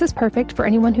 And this is perfect for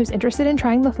anyone who's interested in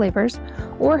trying the flavors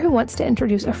or who wants to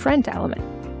introduce a friend to Element.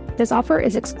 This offer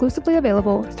is exclusively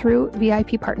available through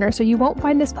VIP partners, so you won't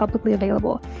find this publicly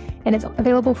available, and it's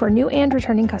available for new and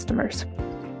returning customers.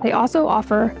 They also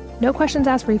offer no questions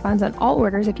asked refunds on all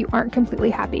orders if you aren't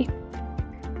completely happy.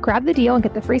 Grab the deal and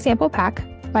get the free sample pack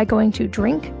by going to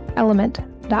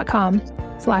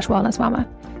drinkelement.com/wellnessmama.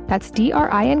 That's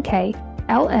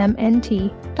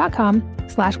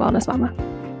DRINKLMNT.com/wellnessmama.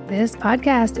 This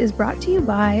podcast is brought to you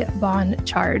by Bon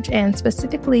Charge, and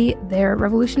specifically their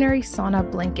revolutionary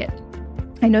sauna blanket.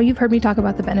 I know you've heard me talk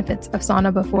about the benefits of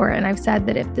sauna before, and I've said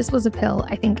that if this was a pill,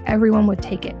 I think everyone would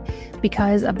take it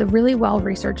because of the really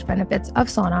well-researched benefits of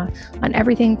sauna on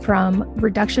everything from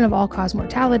reduction of all-cause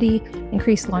mortality,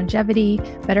 increased longevity,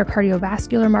 better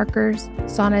cardiovascular markers.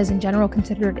 Sauna is in general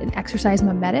considered an exercise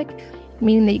mimetic,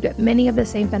 meaning that you get many of the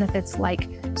same benefits like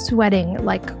sweating,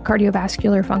 like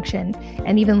cardiovascular function,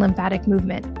 and even lymphatic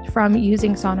movement from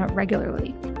using sauna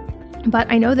regularly. But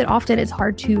I know that often it's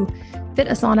hard to fit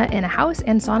a sauna in a house,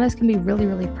 and saunas can be really,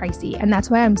 really pricey. And that's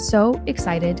why I'm so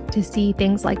excited to see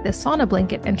things like this sauna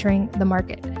blanket entering the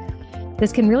market.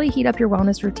 This can really heat up your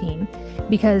wellness routine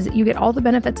because you get all the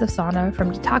benefits of sauna,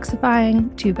 from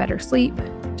detoxifying to better sleep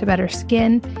to better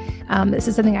skin. This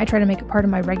is something I try to make a part of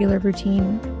my regular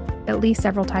routine at least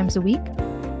several times a week.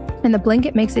 And the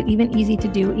blanket makes it even easy to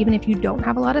do, even if you don't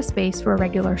have a lot of space for a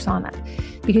regular sauna,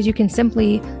 because you can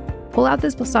simply pull out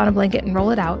this sauna blanket and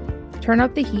roll it out, turn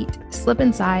up the heat, slip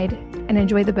inside, and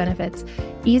enjoy the benefits.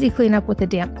 Easy cleanup with a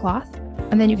damp cloth,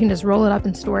 and then you can just roll it up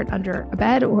and store it under a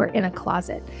bed or in a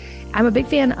closet. I'm a big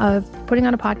fan of putting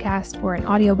on a podcast or an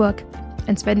audiobook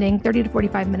and spending 30 to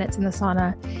 45 minutes in the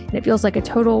sauna, and it feels like a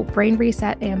total brain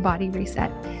reset and body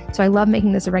reset. So I love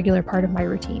making this a regular part of my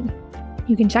routine.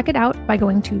 You can check it out by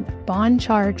going to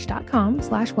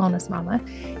boncharge.com/wellnessmama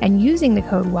and using the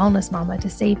code wellnessmama to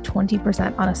save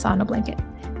 20% on a sauna blanket.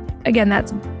 Again,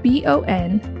 that's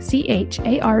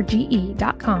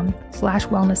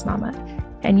boncharge.com/wellnessmama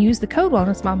and use the code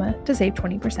wellnessmama to save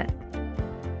 20%.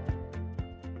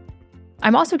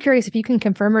 I'm also curious if you can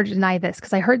confirm or deny this,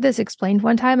 because I heard this explained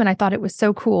one time and I thought it was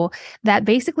so cool that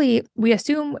basically we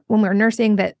assume when we're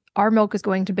nursing that our milk is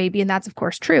going to baby, and that's of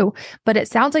course true, but it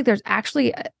sounds like there's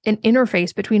actually an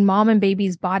interface between mom and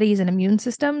baby's bodies and immune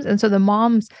systems. And so the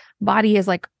mom's body is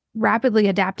like rapidly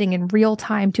adapting in real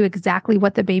time to exactly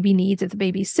what the baby needs. If the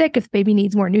baby's sick, if the baby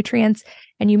needs more nutrients.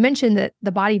 And you mentioned that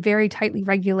the body very tightly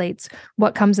regulates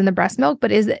what comes in the breast milk,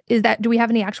 but is that, do we have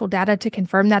any actual data to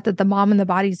confirm that the mom and the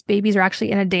babies are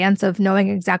actually in a dance of knowing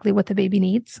exactly what the baby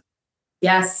needs?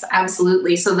 Yes,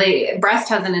 absolutely. So the breast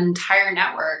has an entire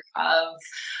network of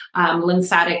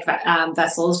lymphatic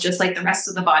vessels, just like the rest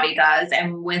of the body does.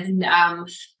 And when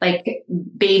like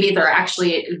babies are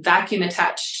actually vacuum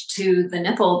attached to the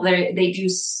nipple, they do.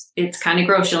 It's kind of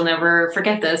gross. You'll never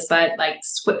forget this, but like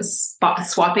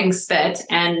swapping spit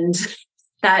and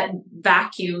that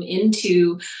vacuum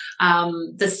into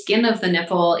the skin of the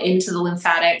nipple, into the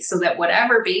lymphatics, so that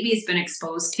whatever baby's been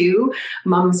exposed to,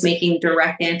 mom's making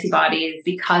direct antibodies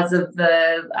because of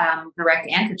the direct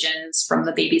antigens from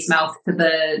the baby's mouth to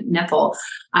the nipple.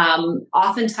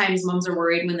 Oftentimes moms are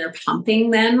worried when they're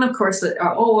pumping then, of course, that,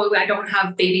 oh, I don't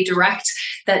have baby direct,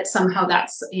 that somehow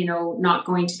that's, not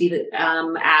going to be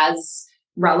as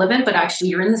relevant, but actually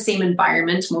you're in the same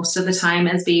environment most of the time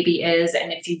as baby is.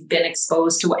 And if you've been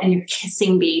exposed to and you're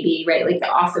kissing baby, right? Like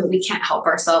often we can't help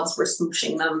ourselves. We're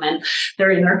smooshing them and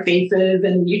they're in their faces,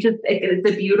 and it's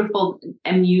a beautiful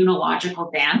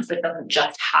immunological dance that doesn't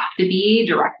just have to be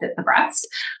direct at the breast.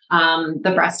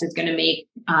 The breast is going to make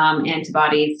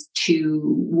antibodies to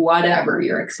whatever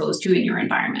you're exposed to in your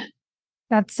environment.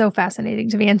 That's so fascinating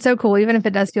to me and so cool, even if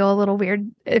it does feel a little weird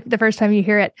if the first time you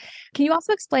hear it. Can you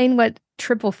also explain what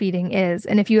triple feeding is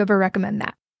and if you ever recommend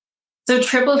that? So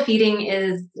triple feeding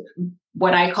is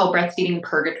what I call breastfeeding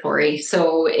purgatory.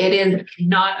 So it is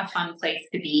not a fun place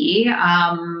to be.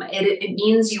 It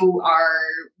means you are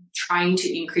trying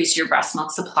to increase your breast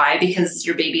milk supply because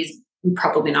your baby's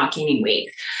probably not gaining weight.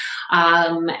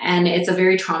 And it's a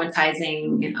very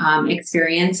traumatizing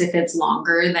experience if it's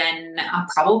longer than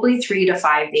probably 3 to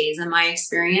 5 days in my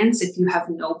experience, if you have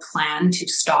no plan to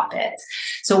stop it.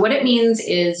 So what it means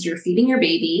is you're feeding your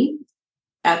baby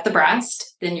at the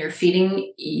breast, then you're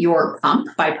feeding your pump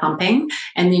by pumping,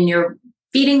 and then you're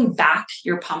feeding back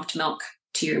your pumped milk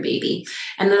to your baby.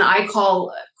 And then I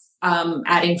call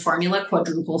adding formula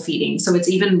quadruple feeding. So it's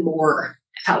even more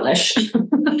hellish.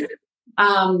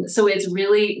 So it's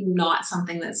really not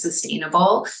something that's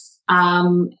sustainable.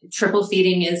 Triple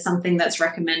feeding is something that's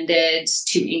recommended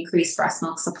to increase breast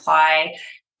milk supply.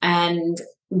 And,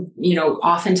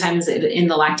 oftentimes in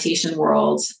the lactation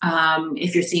world,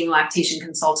 if you're seeing a lactation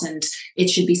consultant, it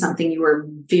should be something you are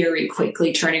very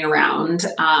quickly turning around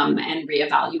and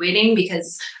reevaluating,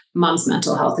 because mom's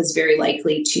mental health is very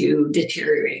likely to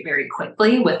deteriorate very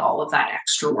quickly with all of that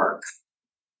extra work.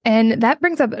 And that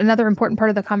brings up another important part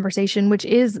of the conversation, which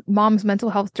is mom's mental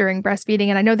health during breastfeeding.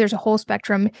 And I know there's a whole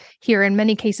spectrum here in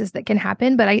many cases that can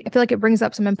happen, but I feel like it brings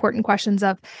up some important questions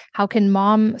of how can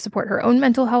mom support her own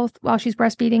mental health while she's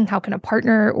breastfeeding? How can a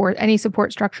partner or any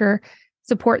support structure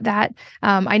support that?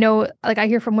 I know, I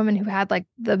hear from women who had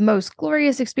the most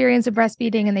glorious experience of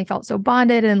breastfeeding, and they felt so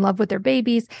bonded and in love with their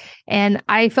babies. And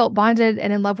I felt bonded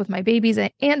and in love with my babies,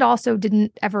 and also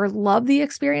didn't ever love the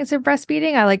experience of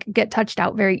breastfeeding. I get touched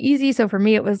out very easy. So for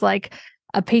me, it was like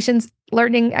a patience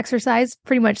learning exercise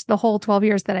pretty much the whole 12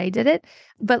 years that I did it.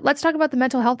 But let's talk about the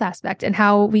mental health aspect and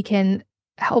how we can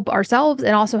help ourselves,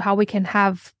 and also how we can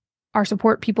have our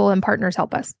support people and partners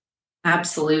help us.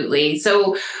 Absolutely.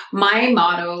 So my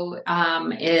motto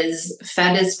is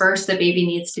fed is first, the baby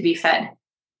needs to be fed.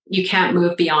 You can't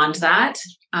move beyond that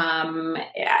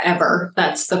ever.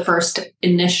 That's the first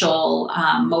initial,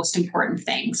 most important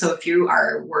thing. So if you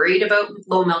are worried about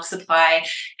low milk supply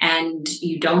and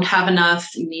you don't have enough,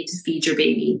 you need to feed your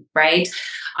baby, right?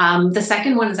 The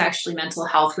second one is actually mental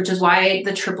health, which is why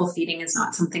the triple feeding is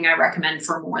not something I recommend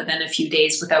for more than a few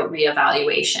days without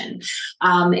reevaluation.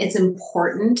 It's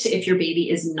important, if your baby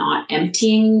is not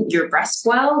emptying your breast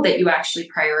well, that you actually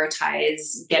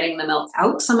prioritize getting the milk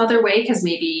out some other way, because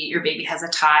maybe your baby has a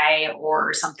tie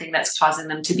or something that's causing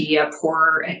them to be a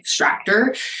poor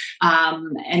extractor.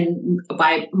 And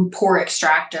by poor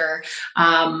extractor,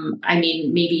 I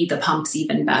mean, maybe the pump's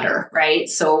even better, right?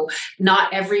 So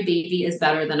not every baby is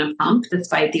better than a pump,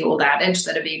 despite the old adage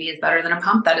that a baby is better than a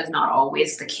pump. That is not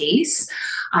always the case.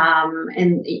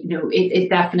 And it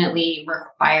definitely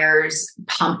requires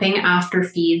pumping after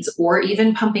feeds, or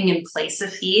even pumping in place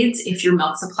of feeds if your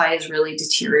milk supply is really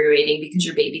deteriorating because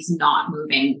your baby's not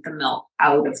moving the milk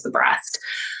out of the breast.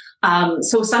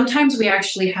 So sometimes we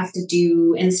actually have to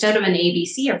do, instead of an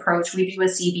ABC approach, we do a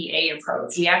CBA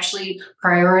approach. We actually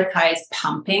prioritize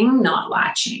pumping, not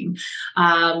latching,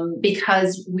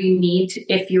 because we need,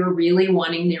 if you're really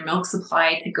wanting your milk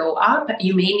supply to go up,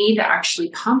 you may need to actually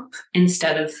pump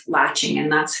instead of latching.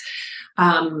 And that's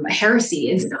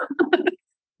heresy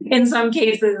in some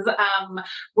cases,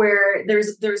 where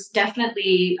there's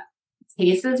definitely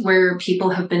cases where people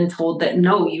have been told that,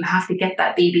 no, you have to get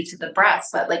that baby to the breast.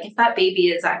 But if that baby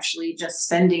is actually just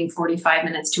spending 45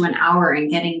 minutes to an hour and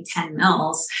getting 10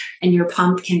 mils, and your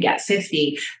pump can get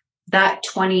 50, that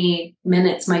 20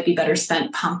 minutes might be better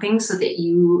spent pumping, so that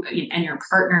you and your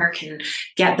partner can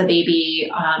get the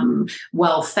baby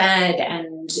well fed,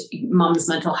 and mom's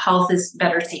mental health is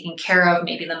better taken care of.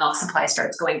 Maybe the milk supply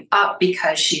starts going up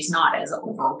because she's not as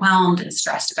overwhelmed and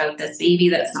stressed about this baby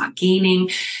that's not gaining.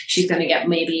 She's going to get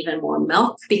maybe even more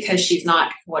milk because she's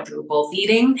not quadruple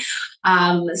feeding.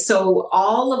 So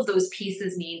all of those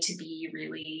pieces need to be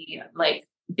really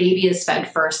baby is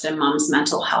fed first and mom's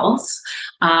mental health.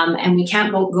 And we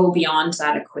can't go beyond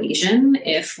that equation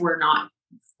if we're not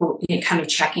kind of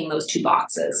checking those two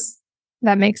boxes.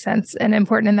 That makes sense, and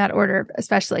important in that order,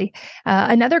 especially.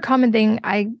 Another common thing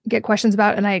I get questions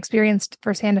about, and I experienced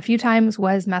firsthand a few times,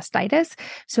 was mastitis.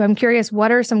 So I'm curious,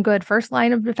 what are some good first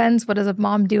line of defense? What does a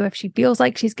mom do if she feels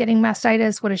like she's getting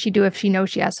mastitis? What does she do if she knows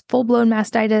she has full-blown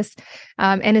mastitis?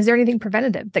 And is there anything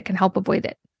preventative that can help avoid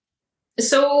it?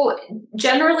 So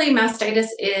generally, mastitis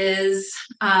is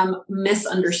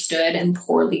misunderstood and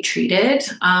poorly treated.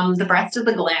 The breast is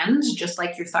a gland, just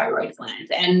like your thyroid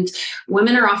gland. And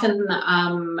women are often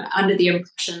under the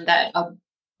impression that a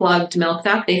plugged milk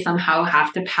duct, they somehow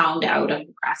have to pound out of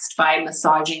the breast by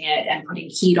massaging it and putting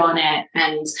heat on it.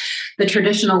 And the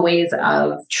traditional ways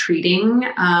of treating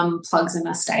plugs and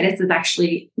mastitis is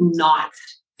actually not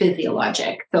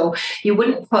physiologic. So you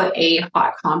wouldn't put a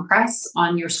hot compress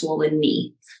on your swollen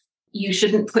knee. You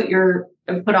shouldn't put your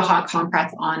put a hot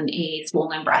compress on a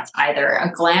swollen breast either.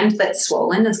 A gland that's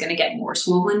swollen is going to get more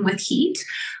swollen with heat.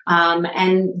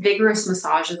 And vigorous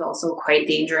massage is also quite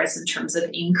dangerous in terms of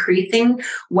increasing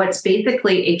what's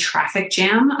basically a traffic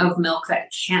jam of milk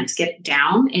that can't get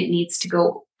down. It needs to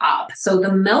go up. So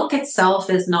the milk itself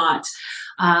is not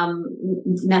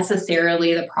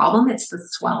necessarily the problem. It's the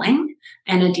swelling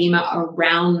and edema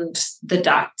around the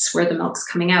ducts where the milk's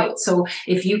coming out. So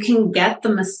if you can get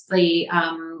the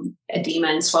edema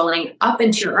and swelling up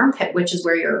into your armpit, which is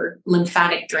where your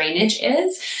lymphatic drainage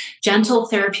is, gentle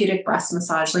therapeutic breast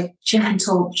massage, like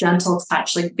gentle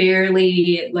touch, like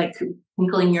barely like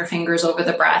twinkling your fingers over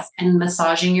the breast and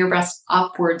massaging your breast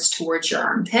upwards towards your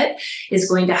armpit is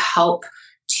going to help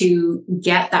to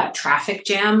get that traffic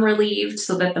jam relieved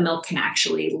so that the milk can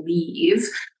actually leave.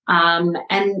 And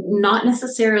not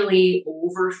necessarily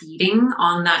overfeeding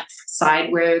on that side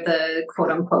where the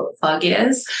quote unquote plug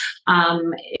is.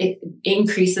 It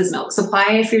increases milk supply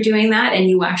if you're doing that, and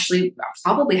you actually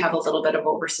probably have a little bit of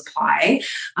oversupply.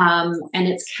 And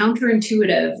it's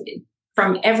counterintuitive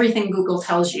from everything Google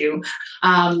tells you,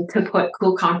 to put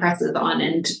cool compresses on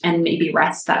and maybe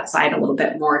rest that side a little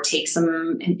bit more. Take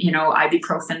some,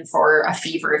 ibuprofen for a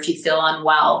fever if you feel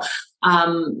unwell.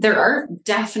 There are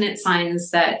definite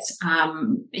signs that,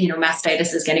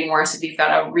 mastitis is getting worse. If you've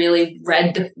got a really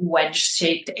red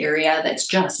wedge-shaped area that's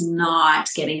just not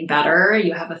getting better,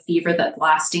 you have a fever that's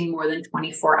lasting more than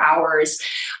 24 hours.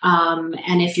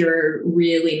 And if you're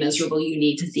really miserable, you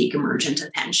need to seek emergent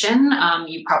attention.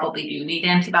 You probably do need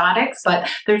antibiotics, but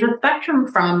there's a spectrum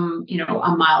from,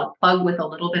 a mild plug with a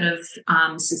little bit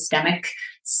of systemic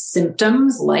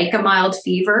symptoms like a mild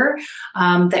fever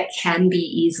that can be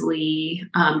easily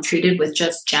treated with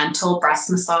just gentle breast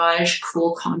massage,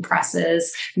 cool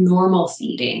compresses, normal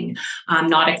feeding,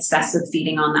 not excessive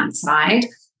feeding on that side,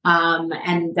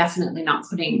 and definitely not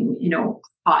putting,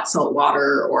 hot salt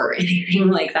water or anything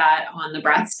like that on the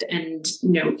breast. And,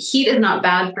 heat is not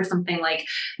bad for something like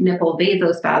nipple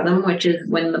vasospasm, which is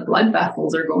when the blood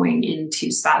vessels are going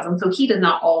into spasm. So heat is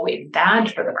not always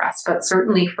bad for the breast, but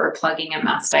certainly for plugging and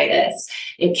mastitis,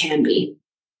 it can be.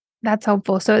 That's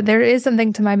helpful. So there is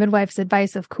something to my midwife's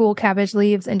advice of cool cabbage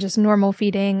leaves and just normal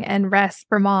feeding and rest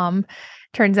for mom.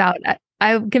 Turns out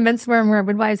I'm convinced more and more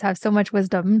midwives have so much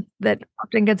wisdom that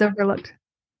often gets overlooked.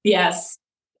 Yes.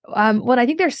 Well, I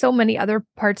think there's so many other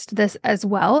parts to this as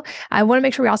well. I want to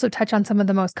make sure we also touch on some of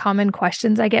the most common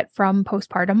questions I get from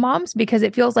postpartum moms, because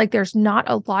it feels like there's not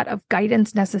a lot of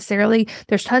guidance necessarily.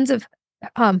 There's tons of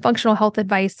functional health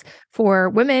advice for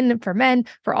women, for men,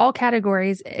 for all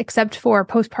categories, except for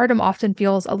postpartum often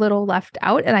feels a little left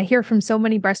out. And I hear from so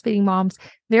many breastfeeding moms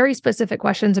very specific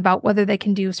questions about whether they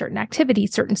can do certain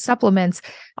activities, certain supplements,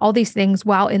 all these things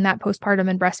while in that postpartum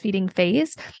and breastfeeding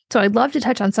phase. So I'd love to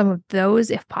touch on some of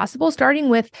those if possible, starting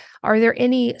with, are there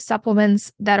any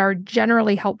supplements that are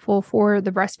generally helpful for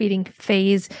the breastfeeding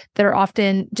phase that are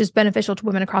often just beneficial to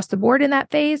women across the board in that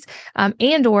phase?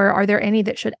 And/or are there any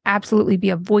that should absolutely be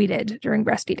avoided during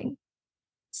breastfeeding?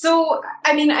 So,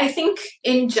 I think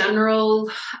in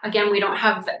general, again, we don't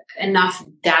have enough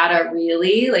data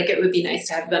really. Like it would be nice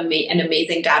to have an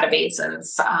amazing database of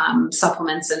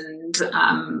supplements and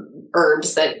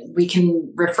herbs that we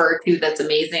can refer to that's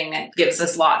amazing, that gives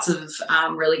us lots of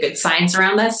really good science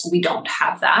around this. We don't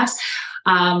have that.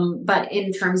 But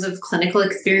in terms of clinical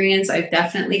experience, I've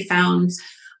definitely found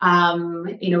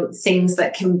things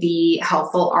that can be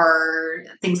helpful are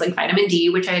things like vitamin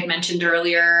D, which I had mentioned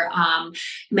earlier,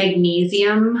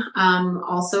 magnesium.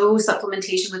 Also,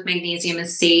 supplementation with magnesium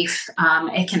is safe.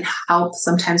 It can help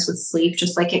sometimes with sleep,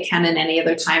 just like it can in any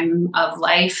other time of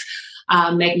life.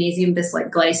 Magnesium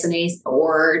bisglycinate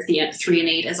or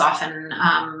threonate is often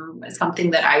something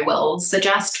that I will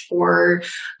suggest for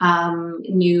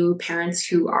new parents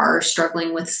who are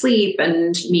struggling with sleep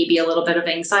and maybe a little bit of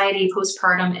anxiety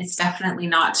postpartum. It's definitely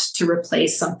not to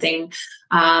replace something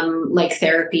like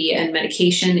therapy and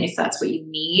medication if that's what you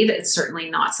need. It's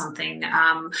certainly not something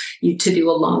you to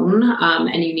do alone,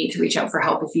 and you need to reach out for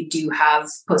help if you do have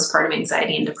postpartum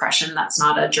anxiety and depression. That's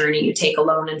not a journey you take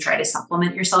alone and try to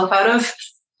supplement yourself out of.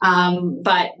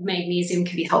 But magnesium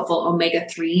can be helpful.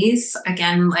 Omega-3s,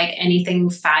 again, like anything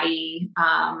fatty,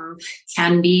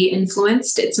 can be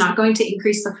influenced. It's not going to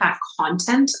increase the fat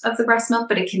content of the breast milk,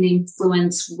 but it can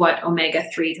influence what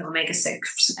omega-3 to omega-6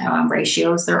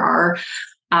 ratios there are.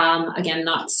 Again,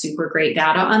 not super great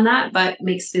data on that, but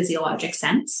makes physiologic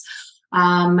sense.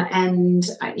 In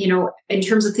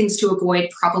terms of things to avoid,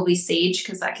 probably sage,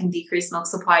 because that can decrease milk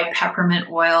supply,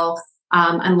 peppermint oil.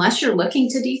 Unless you're looking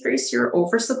to decrease your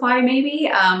oversupply, maybe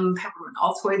peppermint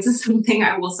Altoids is something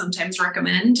I will sometimes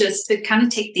recommend just to kind of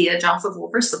take the edge off of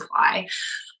oversupply.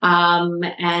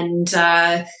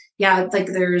 Yeah, like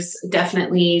there's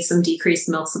definitely some decreased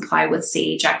milk supply with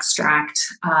sage extract.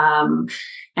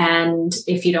 And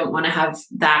if you don't want to have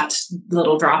that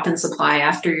little drop in supply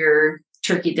after your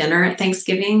turkey dinner at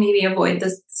Thanksgiving, maybe avoid the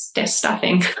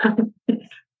stuffing.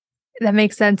 That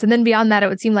makes sense. And then beyond that, it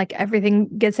would seem like everything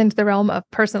gets into the realm of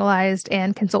personalized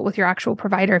and consult with your actual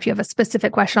provider. If you have a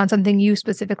specific question on something you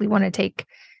specifically want to take,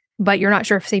 but you're not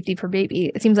sure if safety for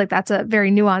baby, it seems like that's a very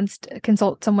nuanced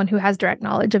consult someone who has direct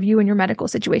knowledge of you and your medical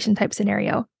situation type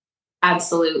scenario.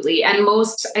 Absolutely. And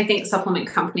most, I think, supplement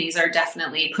companies are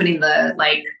definitely putting the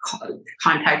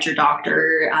contact your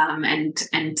doctor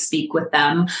and speak with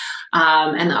them.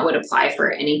 And that would apply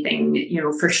for anything,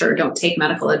 for sure. Don't take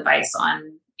medical advice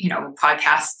on,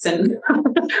 podcasts and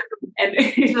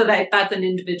that's an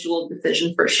individual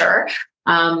decision for sure.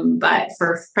 But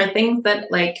for things that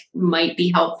might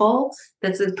be helpful,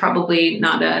 this is probably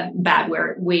not a bad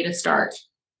way to start.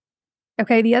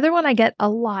 Okay. The other one I get a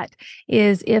lot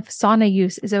is if sauna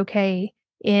use is okay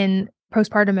in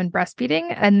postpartum and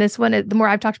breastfeeding. And this one, the more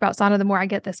I've talked about sauna, the more I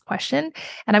get this question.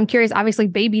 And I'm curious, obviously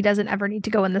baby doesn't ever need to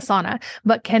go in the sauna,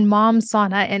 but can mom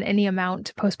sauna in any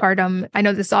amount postpartum? I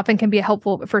know this often can be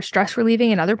helpful for stress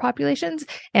relieving in other populations.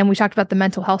 And we talked about the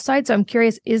mental health side. So I'm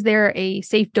curious, is there a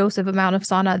safe dose of amount of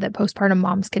sauna that postpartum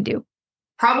moms can do?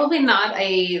 Probably not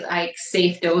a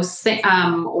safe dose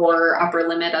or upper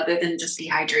limit other than just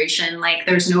dehydration.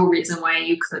 There's no reason why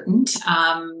you couldn't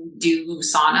do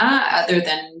sauna other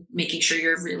than making sure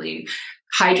you're really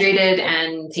hydrated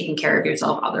and taking care of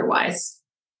yourself otherwise.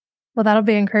 Well, that'll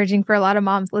be encouraging for a lot of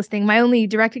moms listening. My only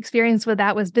direct experience with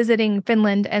that was visiting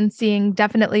Finland and seeing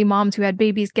definitely moms who had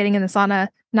babies getting in the sauna,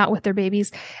 not with their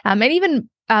babies, and even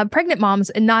pregnant moms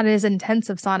and not as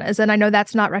intensive saunas. And I know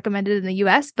that's not recommended in the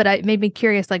US, but it made me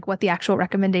curious, what the actual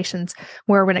recommendations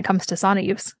were when it comes to sauna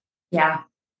use. Yeah.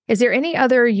 Is there any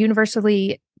other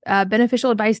universally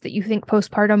beneficial advice that you think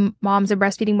postpartum moms and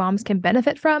breastfeeding moms can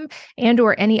benefit from, and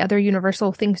or any other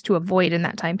universal things to avoid in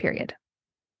that time period?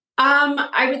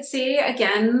 I would say,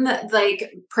 again,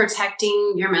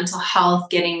 protecting your mental health,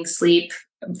 getting sleep,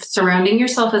 surrounding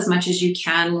yourself as much as you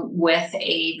can with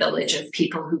a village of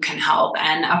people who can help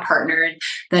and a partner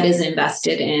that is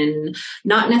invested in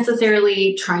not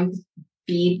necessarily trying to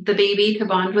feed the baby to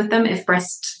bond with them if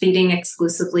breastfeeding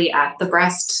exclusively at the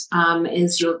breast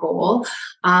is your goal,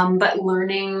 but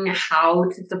learning how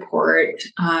to support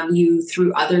you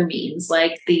through other means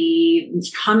like the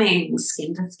humming,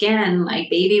 skin to skin, like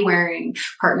baby wearing.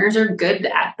 Partners are good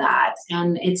at that,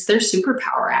 and it's their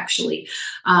superpower actually.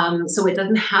 So it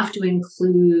doesn't have to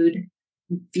include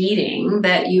feeding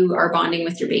that you are bonding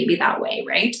with your baby that way,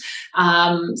 right?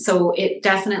 So it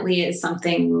definitely is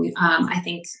something I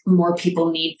think more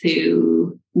people need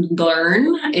to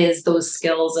learn is those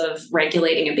skills of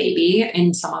regulating a baby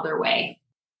in some other way.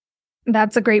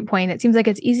 That's a great point. It seems like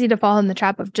it's easy to fall in the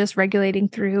trap of just regulating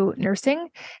through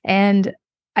nursing. And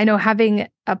I know having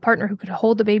a partner who could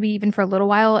hold the baby even for a little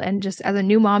while, and just as a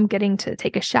new mom getting to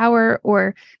take a shower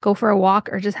or go for a walk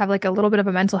or just have a little bit of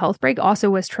a mental health break also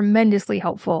was tremendously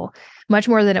helpful, much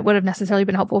more than it would have necessarily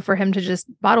been helpful for him to just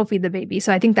bottle feed the baby.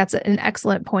 So I think that's an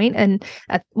excellent point, and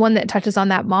one that touches on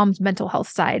that mom's mental health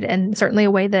side, and certainly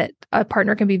a way that a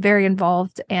partner can be very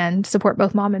involved and support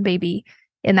both mom and baby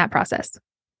in that process.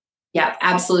 Yeah,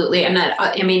 absolutely. And that,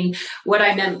 what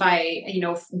I meant by,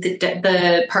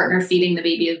 the partner feeding the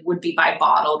baby would be by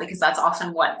bottle, because that's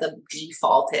often what the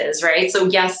default is, right? So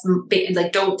yes,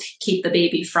 don't keep the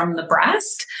baby from the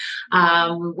breast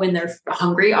when they're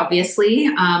hungry, obviously.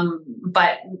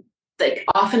 But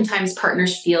oftentimes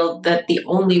partners feel that the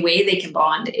only way they can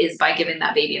bond is by giving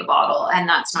that baby a bottle. And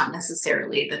that's not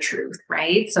necessarily the truth,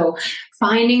 right? So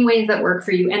finding ways that work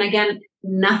for you. And again,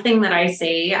 nothing that I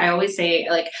say, I always say,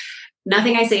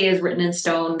 nothing I say is written in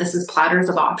stone. This is platters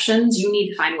of options. You need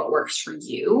to find what works for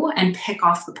you and pick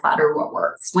off the platter what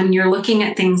works. When you're looking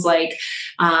at things like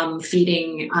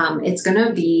feeding, it's going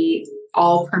to be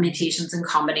all permutations and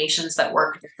combinations that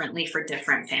work differently for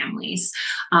different families.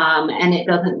 And it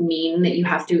doesn't mean that you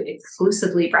have to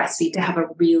exclusively breastfeed to have a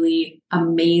really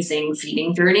amazing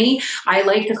feeding journey. I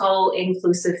like to call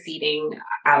inclusive feeding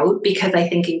out because I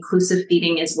think inclusive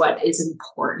feeding is what is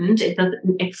important. It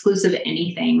doesn't exclusive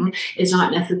anything is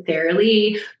not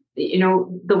necessarily,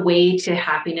 the way to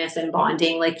happiness and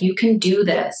bonding. You can do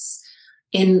this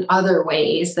in other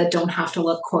ways that don't have to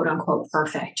look quote unquote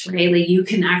perfect, right? You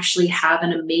can actually have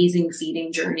an amazing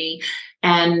feeding journey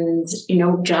and,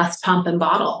 just pump and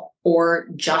bottle. or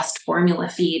just formula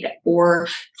feed or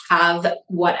have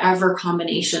whatever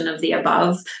combination of the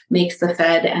above makes the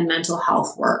fed and mental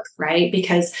health work, right?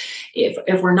 Because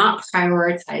if we're not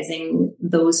prioritizing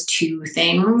those two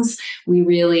things, we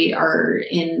really are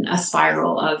in a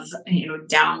spiral of,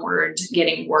 downward,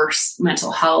 getting worse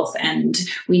mental health. And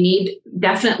we need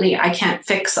definitely, I can't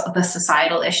fix the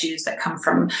societal issues that come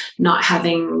from not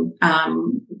having,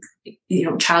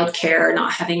 childcare,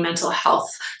 not having mental health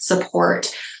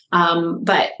support.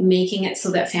 But making it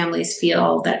so that families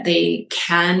feel that they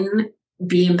can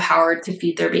be empowered to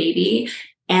feed their baby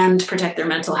and protect their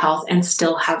mental health and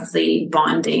still have the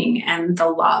bonding and the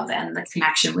love and the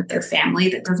connection with their family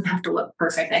that doesn't have to look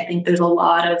perfect. I think there's a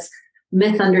lot of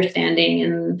misunderstanding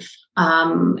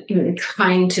and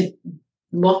trying to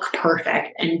look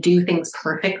perfect and do things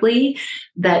perfectly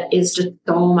that is just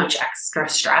so much extra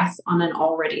stress on an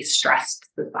already stressed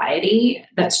society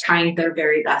that's trying their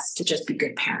very best to just be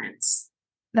good parents.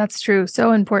 That's true.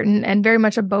 So important, and very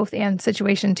much a both and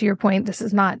situation. To your point, this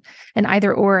is not an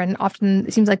either or. And often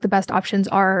it seems like the best options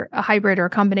are a hybrid or a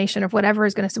combination of whatever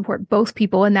is going to support both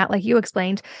people. And that, like you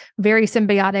explained, very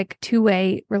symbiotic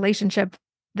two-way relationship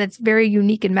that's very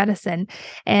unique in medicine.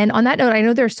 And on that note, I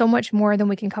know there's so much more than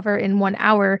we can cover in 1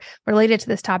 hour related to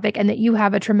this topic, and that you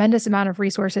have a tremendous amount of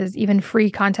resources, even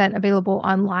free content available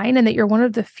online, and that you're one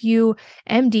of the few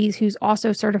MDs who's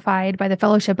also certified by the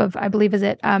Fellowship of, I believe, is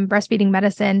it Breastfeeding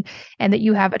Medicine, and that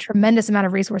you have a tremendous amount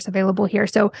of resource available here.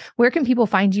 So where can people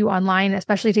find you online,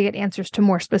 especially to get answers to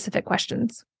more specific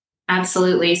questions?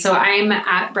 Absolutely. So I'm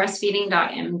at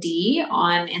breastfeeding.md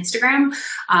on Instagram.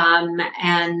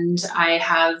 And I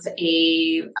have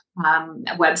a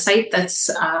website that's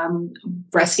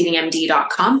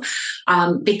breastfeedingmd.com.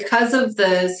 Because of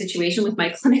the situation with my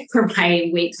clinic where my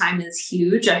wait time is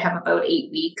huge, I have about 8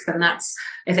 weeks. And that's,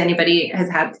 if anybody has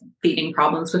had feeding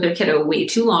problems with their kiddo, way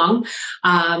too long.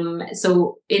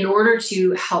 So in order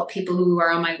to help people who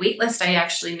are on my wait list, I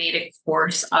actually made a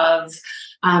course of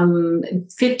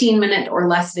 15-minute or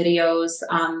less videos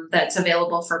that's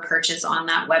available for purchase on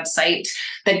that website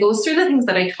that goes through the things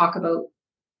that I talk about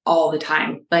all the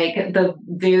time, like the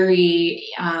very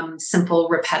simple,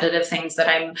 repetitive things that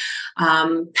I'm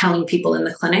telling people in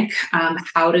the clinic,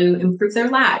 how to improve their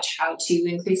latch, how to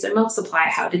increase their milk supply,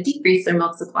 how to decrease their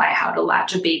milk supply, how to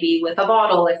latch a baby with a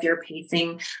bottle if you're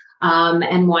pacing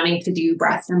and wanting to do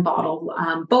breast and bottle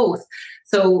both.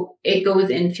 So it goes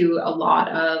into a lot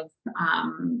of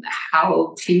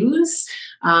how-tos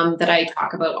that I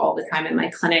talk about all the time in my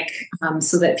clinic,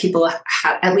 so that people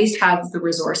at least have the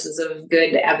resources of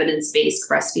good evidence-based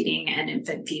breastfeeding and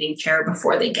infant feeding care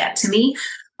before they get to me.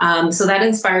 So that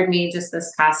inspired me just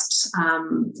this past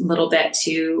little bit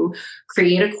to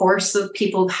create a course so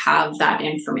people have that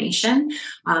information.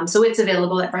 So it's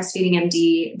available at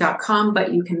breastfeedingmd.com,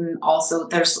 but you can also,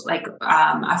 there's like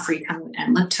a free tongue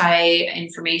and lip tie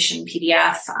information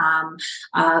PDF.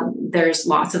 There's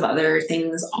lots of other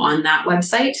things on that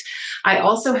website. I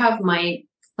also have my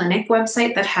clinic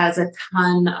website that has a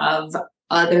ton of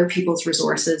other people's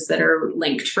resources that are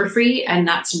linked for free, and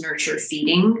that's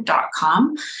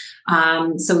nurturefeeding.com.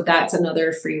 So that's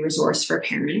another free resource for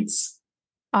parents.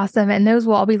 Awesome. And those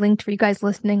will all be linked for you guys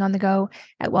listening on the go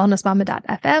at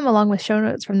wellnessmama.fm, along with show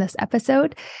notes from this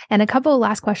episode. And a couple of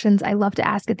last questions I love to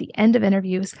ask at the end of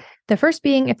interviews. The first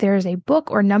being if there is a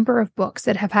book or number of books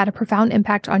that have had a profound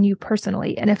impact on you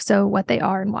personally, and if so, what they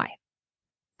are and why.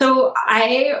 So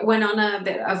I went on a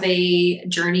bit of a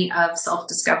journey of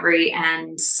self-discovery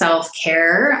and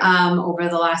self-care over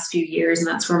the last few years, and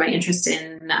that's where my interest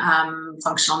in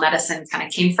functional medicine kind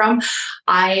of came from.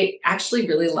 I actually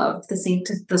really loved The Saint,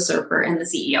 the Surfer, and the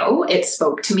CEO. It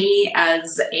spoke to me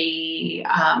as a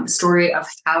story of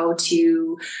how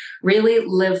to really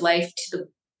live life to the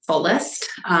fullest.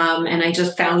 And I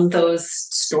just found those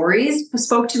stories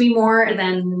spoke to me more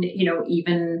than,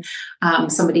 even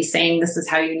somebody saying this is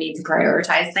how you need to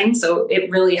prioritize things. So it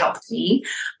really helped me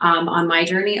on my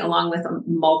journey, along with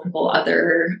multiple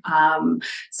other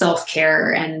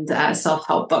self-care and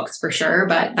self-help books for sure.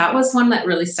 But that was one that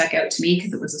really stuck out to me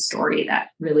because it was a story that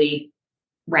really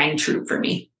rang true for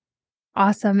me.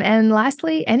 Awesome. And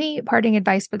lastly, any parting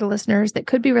advice for the listeners that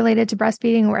could be related to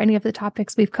breastfeeding or any of the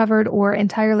topics we've covered, or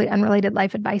entirely unrelated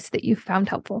life advice that you've found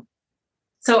helpful?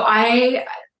 So I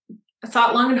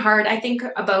thought long and hard, I think,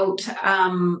 about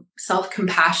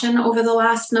self-compassion over the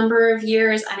last number of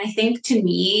years. And I think, to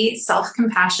me,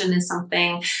 self-compassion is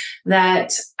something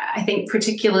that I think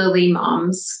particularly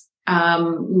moms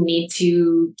need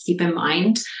to keep in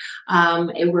mind.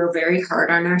 We're very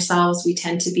hard on ourselves. We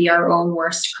tend to be our own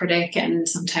worst critic and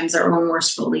sometimes our own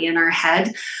worst bully in our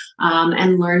head.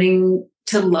 And learning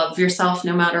to love yourself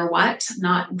no matter what,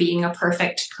 not being a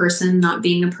perfect person, not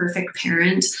being a perfect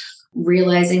parent,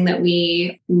 realizing that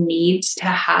we need to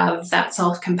have that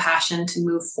self-compassion to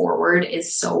move forward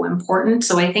is so important.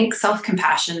 So I think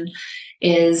self-compassion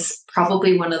is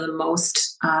probably one of the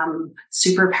most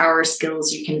superpower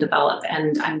skills you can develop.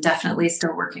 And I'm definitely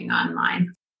still working on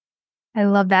mine. I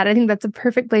love that. I think that's a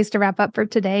perfect place to wrap up for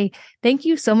today. Thank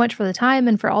you so much for the time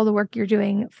and for all the work you're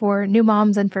doing for new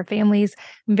moms and for families.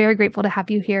 I'm very grateful to have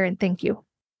you here, and thank you.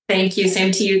 Thank you.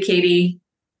 Same to you, Katie.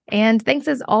 And thanks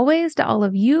as always to all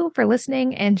of you for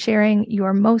listening and sharing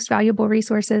your most valuable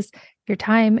resources, your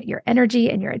time, your energy,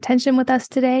 and your attention with us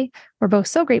today. We're both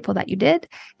so grateful that you did.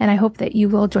 And I hope that you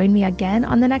will join me again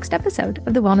on the next episode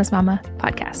of the Wellness Mama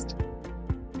podcast.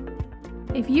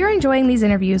 If you're enjoying these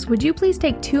interviews, would you please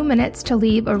take 2 minutes to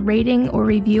leave a rating or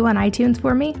review on iTunes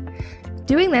for me?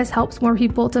 Doing this helps more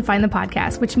people to find the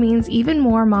podcast, which means even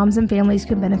more moms and families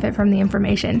can benefit from the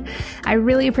information. I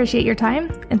really appreciate your time,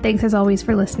 and thanks as always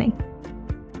for listening.